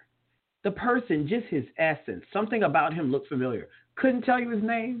familiar. The person, just his essence, something about him looked familiar. Couldn't tell you his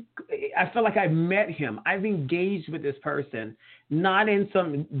name. I feel like I've met him. I've engaged with this person, not in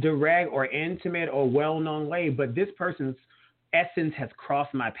some direct or intimate or well-known way, but this person's essence has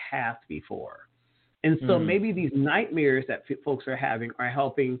crossed my path before. And so maybe these nightmares that folks are having are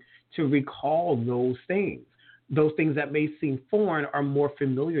helping to recall those things. Those things that may seem foreign are more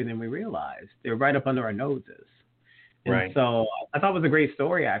familiar than we realize. They're right up under our noses. And so I thought it was a great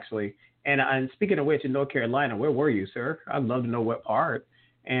story, actually. And speaking of which, in North Carolina, where were you, sir? I'd love to know what part.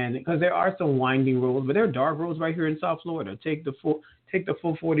 And because there are some winding roads, but there are dark roads right here in South Florida. Take the full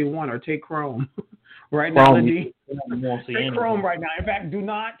 41 or take Chrome right now. Take Chrome right now. In fact, do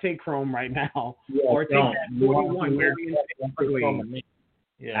not take Chrome right now, or take that 41.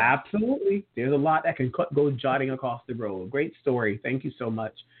 Yeah. Absolutely. There's a lot that can go jotting across the road. Great story. Thank you so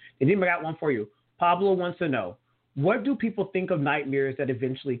much. And then I got one for you. Pablo wants to know, what do people think of nightmares that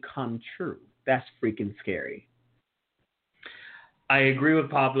eventually come true? That's freaking scary. I agree with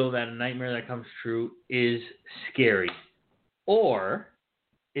Pablo that a nightmare that comes true is scary. Or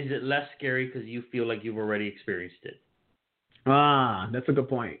is it less scary because you feel like you've already experienced it? Ah, that's a good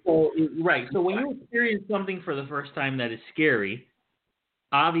point. Right. So when you experience something for the first time that is scary,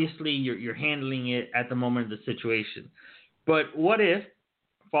 obviously you're handling it at the moment of the situation. But what if,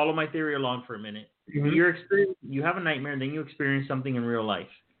 follow my theory along for a minute, you have a nightmare and then you experience something in real life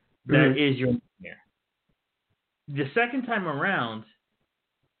that is your nightmare. The second time around,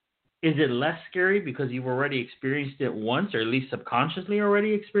 is it less scary because you've already experienced it once, or at least subconsciously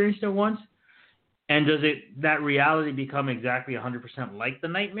already experienced it once? And does that reality become exactly 100% like the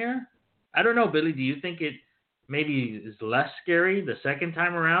nightmare? I don't know, Billy. Do you think it maybe is less scary the second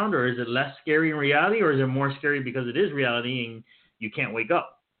time around, or is it less scary in reality, or is it more scary because it is reality and you can't wake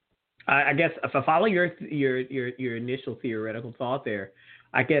up? I guess if I follow your initial theoretical thought there,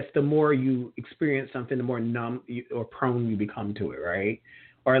 I guess the more you experience something, the more numb or prone you become to it, right?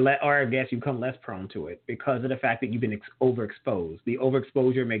 Or I guess you become less prone to it because of the fact that you've been overexposed. The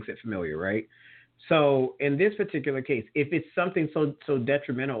overexposure makes it familiar, right? So in this particular case, if it's something so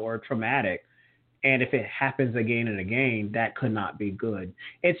detrimental or traumatic, and if it happens again and again, that could not be good.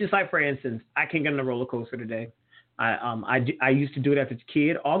 It's just like, for instance, I can't get on a roller coaster today. I used to do it as a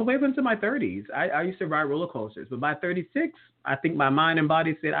kid all the way up into my 30s. I used to ride roller coasters. But by 36, I think my mind and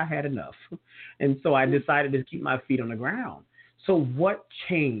body said I had enough. And so I decided to keep my feet on the ground. So what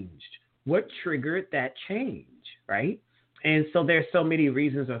changed? What triggered that change, right? And so there's so many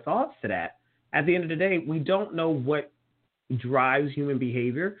reasons or thoughts to that. At the end of the day, we don't know what drives human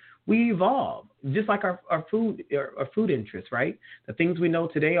behavior. We evolve, just like our food interests, right? The things we know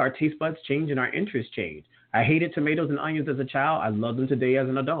today, our taste buds change and our interests change. I hated tomatoes and onions as a child. I love them today as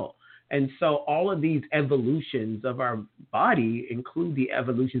an adult. And so all of these evolutions of our body include the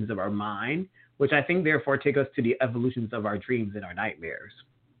evolutions of our mind, which I think therefore take us to the evolutions of our dreams and our nightmares,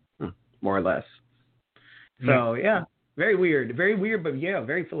 more or less. So, yeah, very weird, but yeah,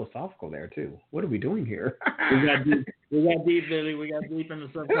 very philosophical there too. What are we doing here? We got deep, Billy. We got deep in the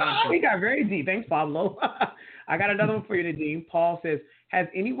subconscious. We got very deep. Thanks, Pablo. I got another one for you, Nadeem. Paul says, has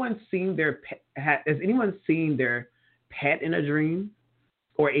anyone seen their pet in a dream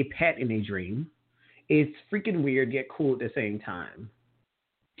or a pet in a dream? It's freaking weird yet cool at the same time.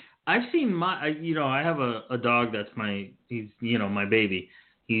 I've seen I have a dog that's he's my baby.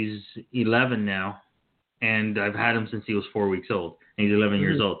 He's 11 now, and I've had him since he was 4 weeks old, and he's 11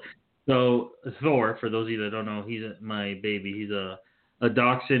 years old. So Thor, for those of you that don't know, he's my baby. He's a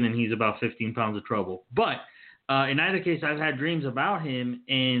dachshund, and he's about 15 pounds of trouble. But in either case, I've had dreams about him,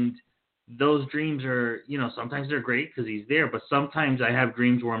 and those dreams are, sometimes they're great because he's there, but sometimes I have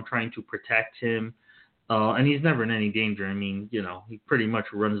dreams where I'm trying to protect him, and he's never in any danger. I mean, he pretty much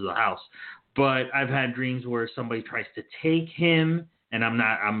runs the house. But I've had dreams where somebody tries to take him, and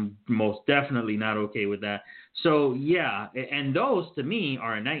I'm most definitely not okay with that. So, yeah, and those to me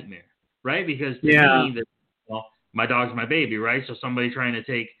are a nightmare, right? Because to me, my dog's my baby, right? So somebody trying to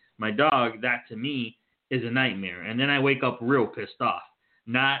take my dog, that to me is a nightmare. And then I wake up real pissed off.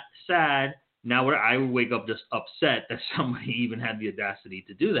 Not sad. Now I would wake up just upset that somebody even had the audacity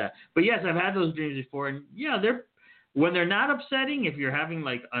to do that. But yes, I've had those dreams before. And yeah, when they're not upsetting, if you're having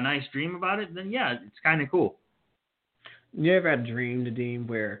like a nice dream about it, then yeah, it's kind of cool. You ever had a dream, Nadeem,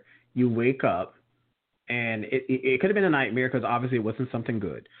 where you wake up and it could have been a nightmare because obviously it wasn't something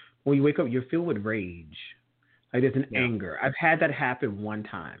good. When you wake up, you're filled with rage. Like there's an anger. I've had that happen one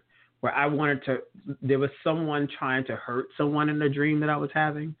time where there was someone trying to hurt someone in the dream that I was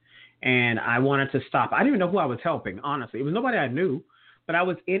having, and I wanted to stop. I didn't even know who I was helping, honestly. It was nobody I knew, But I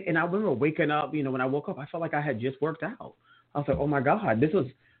was in, and I remember waking up. You know, when I woke up, I felt like I had just worked out. I was like, oh my God,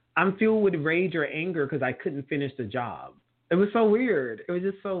 I'm filled with rage or anger because I couldn't finish the job. It was so weird. It was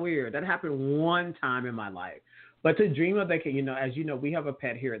just so weird. That happened one time in my life. But to dream of that, you know, as you know, we have a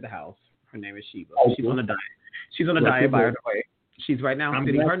pet here at the house. Her name is Sheba. She's on a diet. She's on a diet, by the way. She's right now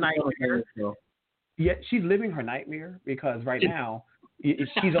sitting her nightmare. Yeah, she's living her nightmare because right now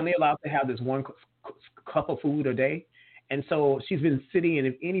she's only allowed to have this one cup of food a day. And so she's been sitting, and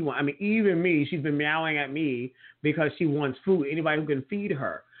if anyone, I mean, even me, she's been meowing at me because she wants food. Anybody who can feed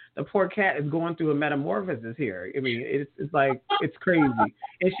her. The poor cat is going through a metamorphosis here. I mean, it's like, it's crazy.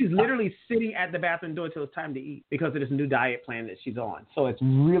 And she's literally sitting at the bathroom door until it's time to eat because of this new diet plan that she's on. So it's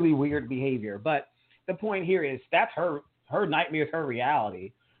really weird behavior. But the point here is that's her nightmare is her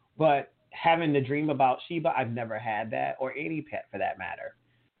reality. But having the dream about Sheba, I've never had that, or any pet for that matter.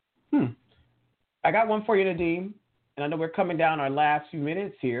 I got one for you, Nadim. And I know we're coming down our last few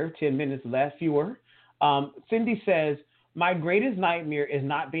minutes here, 10 minutes left, fewer. Cindy says, my greatest nightmare is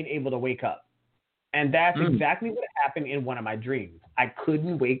not being able to wake up. And that's exactly what happened in one of my dreams. I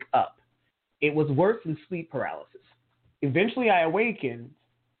couldn't wake up. It was worse than sleep paralysis. Eventually I awakened.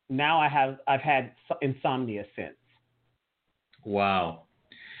 Now I've had insomnia since. Wow.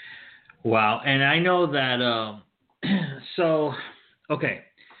 And I know that, okay.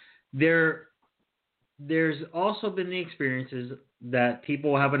 There's also been the experiences that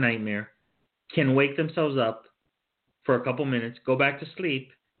people have a nightmare, can wake themselves up for a couple minutes, go back to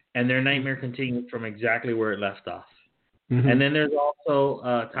sleep, and their nightmare continues from exactly where it left off. And then there's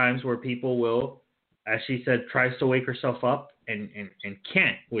also times where people will, as she said, tries to wake herself up and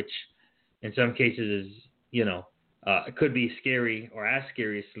can't, which in some cases is, it could be scary or as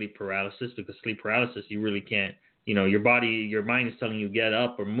scary as sleep paralysis, because sleep paralysis, you really can't, your mind is telling you get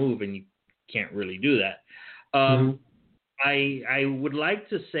up or move, and you can't really do that. I would like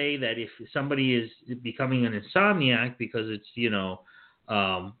to say that if somebody is becoming an insomniac because it's,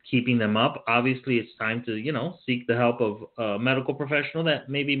 keeping them up, obviously it's time to, seek the help of a medical professional that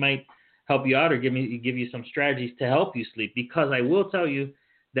maybe might help you out or give you some strategies to help you sleep. Because I will tell you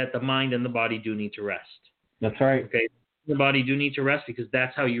that the mind and the body do need to rest. That's right. Okay. The body do need to rest because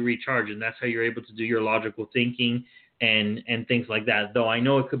that's how you recharge, and that's how you're able to do your logical thinking and things like that. Though I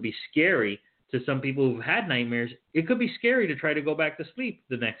know it could be scary to some people who've had nightmares. It could be scary to try to go back to sleep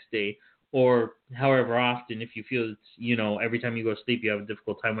the next day, or however often, if you feel it's, every time you go to sleep, you have a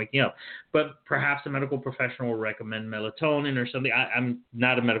difficult time waking up. But perhaps a medical professional will recommend melatonin or something. I'm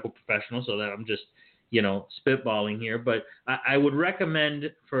not a medical professional, so that I'm just, spitballing here. But I would recommend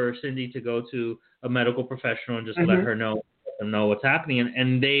for Cindy to go to a medical professional and just let them know what's happening.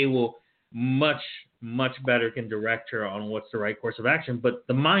 And they will much better can direct her on what's the right course of action. But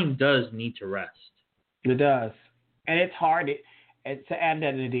the mind does need to rest. It does. And it's hard. To add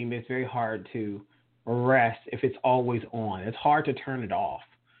that, Nadim, it's very hard to rest if it's always on. It's hard to turn it off.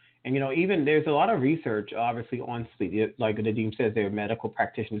 And, even there's a lot of research, obviously, on sleep. Like Nadim says, there are medical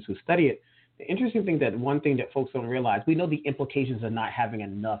practitioners who study it. The interesting thing one thing that folks don't realize, we know the implications of not having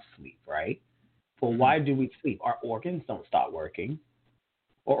enough sleep, right? Well, why do we sleep? Our organs don't stop working.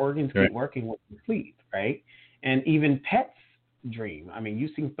 Or organs keep working when we sleep, right? And even pets dream. I mean,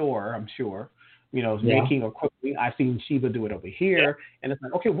 you've seen Thor, I'm sure, making or cooking. I've seen Sheba do it over here. And it's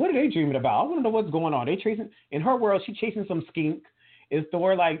like, okay, what are they dreaming about? I want to know what's going on. They chasing, in her world, she's chasing some skink. Is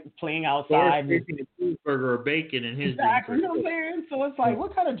Thor like playing outside? Or chasing a cheeseburger or bacon in his exactly, you know what I'm saying? So it's like,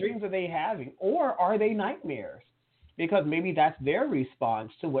 what kind of dreams are they having? Or are they nightmares? Because maybe that's their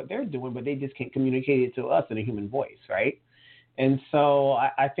response to what they're doing, but they just can't communicate it to us in a human voice, right? And so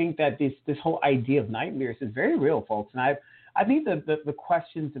I think that this whole idea of nightmares is very real, folks. And I think the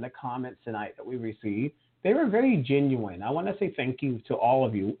questions and the comments tonight that we received, they were very genuine. I want to say thank you to all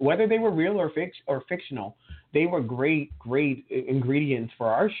of you, whether they were real or fictional. They were great ingredients for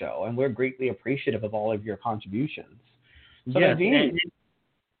our show, and we're greatly appreciative of all of your contributions. So yes. Dean,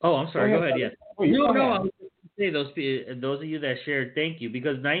 I'm sorry. Go ahead. Yes. No. I was going to say those of you that shared, thank you,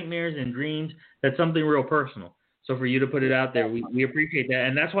 because nightmares and dreams, that's something real personal. So for you to put it out there, we appreciate that.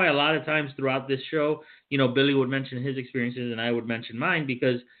 And that's why a lot of times throughout this show, Billy would mention his experiences and I would mention mine,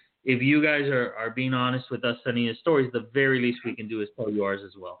 because if you guys are being honest with us, sending us stories, the very least we can do is tell yours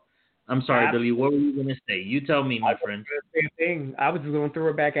as well. I'm sorry, Billy, what were you going to say? You tell me, my friend. Same thing. I was just going to throw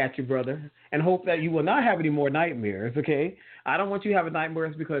it back at you, brother, and hope that you will not have any more nightmares, okay? I don't want you having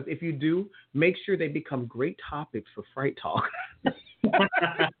nightmares, because if you do, make sure they become great topics for Fright Talk.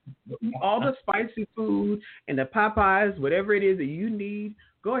 All the spicy food and the Popeyes, whatever it is that you need,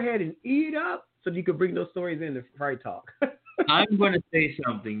 go ahead and eat up so you can bring those stories into Fright Talk. I'm going to say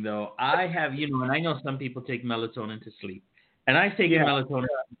something, though. I have, and I know some people take melatonin to sleep. And I've taken melatonin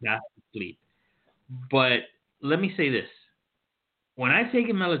to sleep. But let me say this. When I've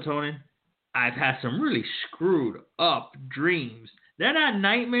taken melatonin, I've had some really screwed up dreams. They're not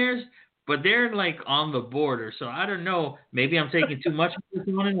nightmares, but they're like on the border. So I don't know. Maybe I'm taking too much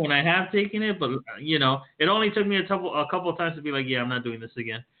melatonin when I have taken it, but it only took me a couple of times to be like, yeah, I'm not doing this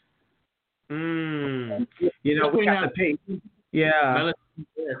again. We have to pay. Yeah. Melatonin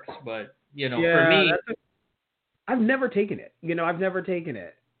works, but for me, I've never taken it. I've never taken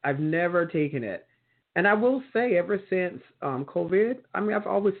it. And I will say, ever since COVID, I mean, I've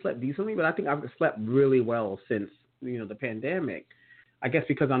always slept decently, but I think I've slept really well since, the pandemic. I guess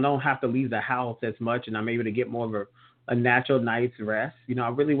because I don't have to leave the house as much and I'm able to get more of a natural night's rest. I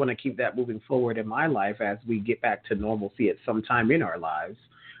really want to keep that moving forward in my life as we get back to normalcy at some time in our lives.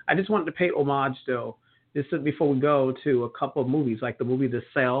 I just wanted to pay homage, though, just before we go, to a couple of movies, like the movie The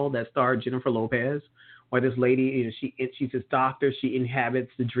Cell that starred Jennifer Lopez, where this lady, she's this doctor. She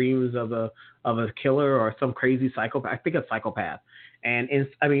inhabits the dreams of a killer or some crazy psychopath. I think a psychopath. And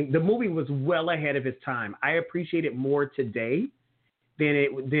the movie was well ahead of its time. I appreciate it more today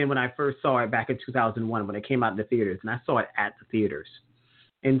than when I first saw it back in 2001 when it came out in the theaters, and I saw it at the theaters.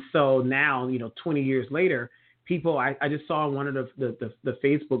 And so now, 20 years later, people, I just saw one of the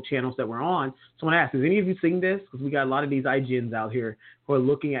Facebook channels that we're on. Someone asked, has any of you seen this? Because we got a lot of these IGNs out here who are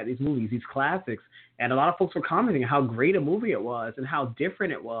looking at these movies, these classics. And a lot of folks were commenting how great a movie it was and how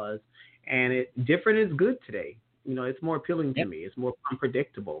different it was. And different is good today. It's more appealing to me. It's more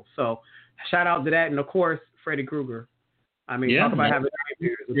unpredictable. So shout out to that. And, of course, Freddy Krueger. I mean, talk about having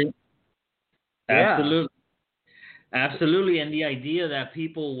nightmares. Absolutely. Absolutely. And the idea that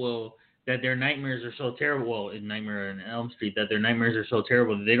that their nightmares are so terrible, in Nightmare on Elm Street, that their nightmares are so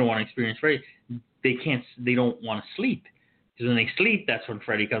terrible that they don't want to experience Freddy. They don't want to sleep. Because when they sleep, that's when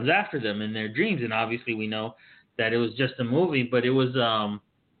Freddy comes after them in their dreams. And obviously we know that it was just a movie, but it was,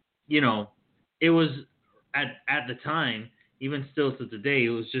 it was at the time, even still to today, it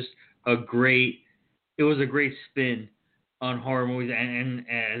was just a great spin on horror movies and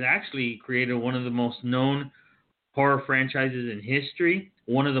has actually created one of the most known horror franchises in history.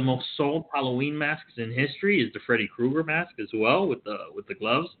 One of the most sold Halloween masks in history is the Freddy Krueger mask as well, with the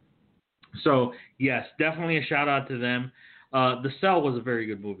gloves. So yes, definitely a shout out to them. The Cell was a very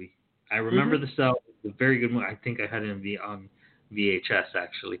good movie. I remember The Cell was a very good movie. I think I had it on VHS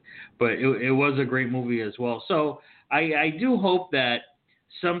actually, but it was a great movie as well. So I do hope that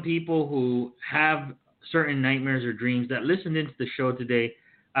some people who have certain nightmares or dreams that listened into the show today,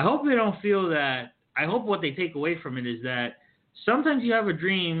 I hope they don't feel that. I hope what they take away from it is that sometimes you have a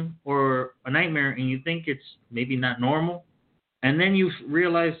dream or a nightmare and you think it's maybe not normal, and then you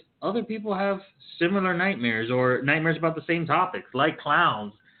realize other people have similar nightmares or nightmares about the same topics, like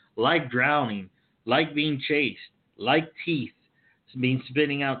clowns, like drowning, like being chased, like teeth,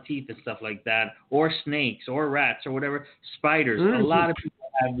 spitting out teeth and stuff like that, or snakes or rats or whatever, spiders. A lot of people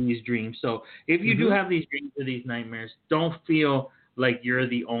have these dreams. So if you do have these dreams or these nightmares, don't feel like you're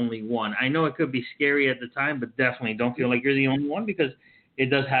the only one. I know it could be scary at the time, but definitely don't feel like you're the only one, because it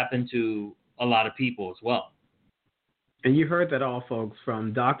does happen to a lot of people as well. And you heard that all, folks,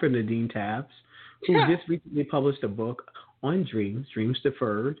 from Dr. Nadine Tabbs, who just recently published a book on dreams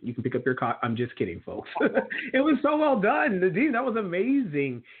deferred. You can pick up your copy. I'm just kidding, folks. It was so well done, Nadine. That was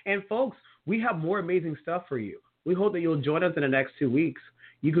amazing. And, folks, we have more amazing stuff for you. We hope that you'll join us in the next 2 weeks.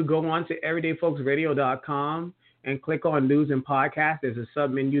 You could go on to everydayfolksradio.com and click on News and Podcast. There's a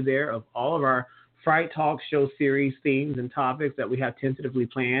sub-menu there of all of our Fright Talk show series themes and topics that we have tentatively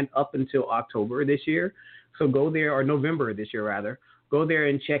planned up until October this year. So go there, or November this year, rather. Go there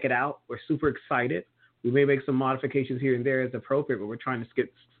and check it out. We're super excited. We may make some modifications here and there as appropriate, but we're trying to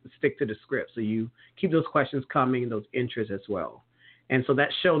stick to the script. So you keep those questions coming and those interests as well. And so that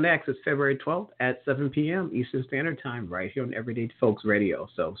show next is February 12th at 7 p.m. Eastern Standard Time, right here on Everyday Folks Radio.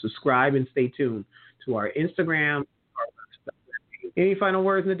 So subscribe and stay tuned to our Instagram. Any final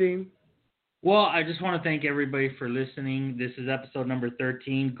words, Nadine? Well, I just want to thank everybody for listening. This is episode number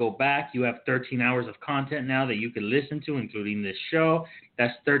 13. Go back. You have 13 hours of content now that you can listen to, including this show.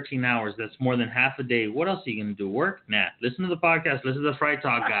 That's 13 hours. That's more than half a day. What else are you going to do? Work? Nah. Listen to the podcast. Listen to the Fright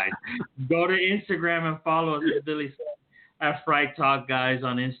Talk Guys. Go to Instagram and follow us, as Billy said, at Fright Talk Guys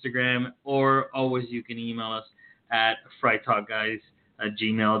on Instagram, or always you can email us at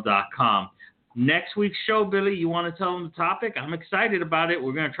frighttalkguys@gmail.com. Next week's show, Billy, you want to tell them the topic? I'm excited about it.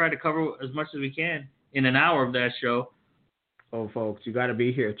 We're going to try to cover as much as we can in an hour of that show. Oh, folks, you got to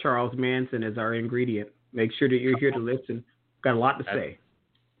be here. Charles Manson is our ingredient. Make sure that you're here to listen. Got a lot to say.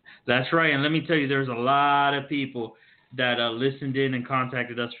 That's right. And let me tell you, there's a lot of people that listened in and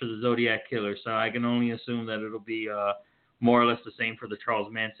contacted us for the Zodiac Killer. So I can only assume that it'll be more or less the same for the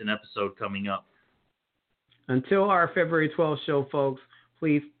Charles Manson episode coming up. Until our February 12th show, folks,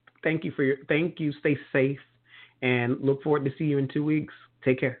 please thank you. Stay safe, and look forward to see you in 2 weeks.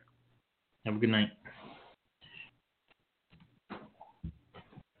 Take care. Have a good night.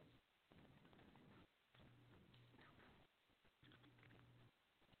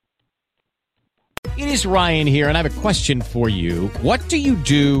 It is Ryan here, and I have a question for you. What do you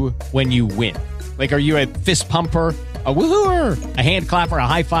do when you win? Like, are you a fist pumper, a woohooer, a hand clapper, a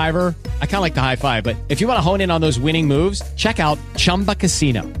high fiver? I kind of like the high five, but if you want to hone in on those winning moves, check out Chumba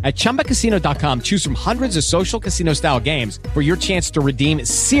Casino. At ChumbaCasino.com, choose from hundreds of social casino-style games for your chance to redeem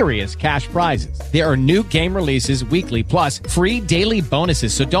serious cash prizes. There are new game releases weekly, plus free daily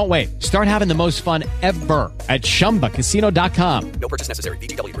bonuses. So don't wait. Start having the most fun ever at ChumbaCasino.com. No purchase necessary.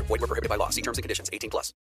 VGW Group. Void where prohibited by law. See terms and conditions. 18+.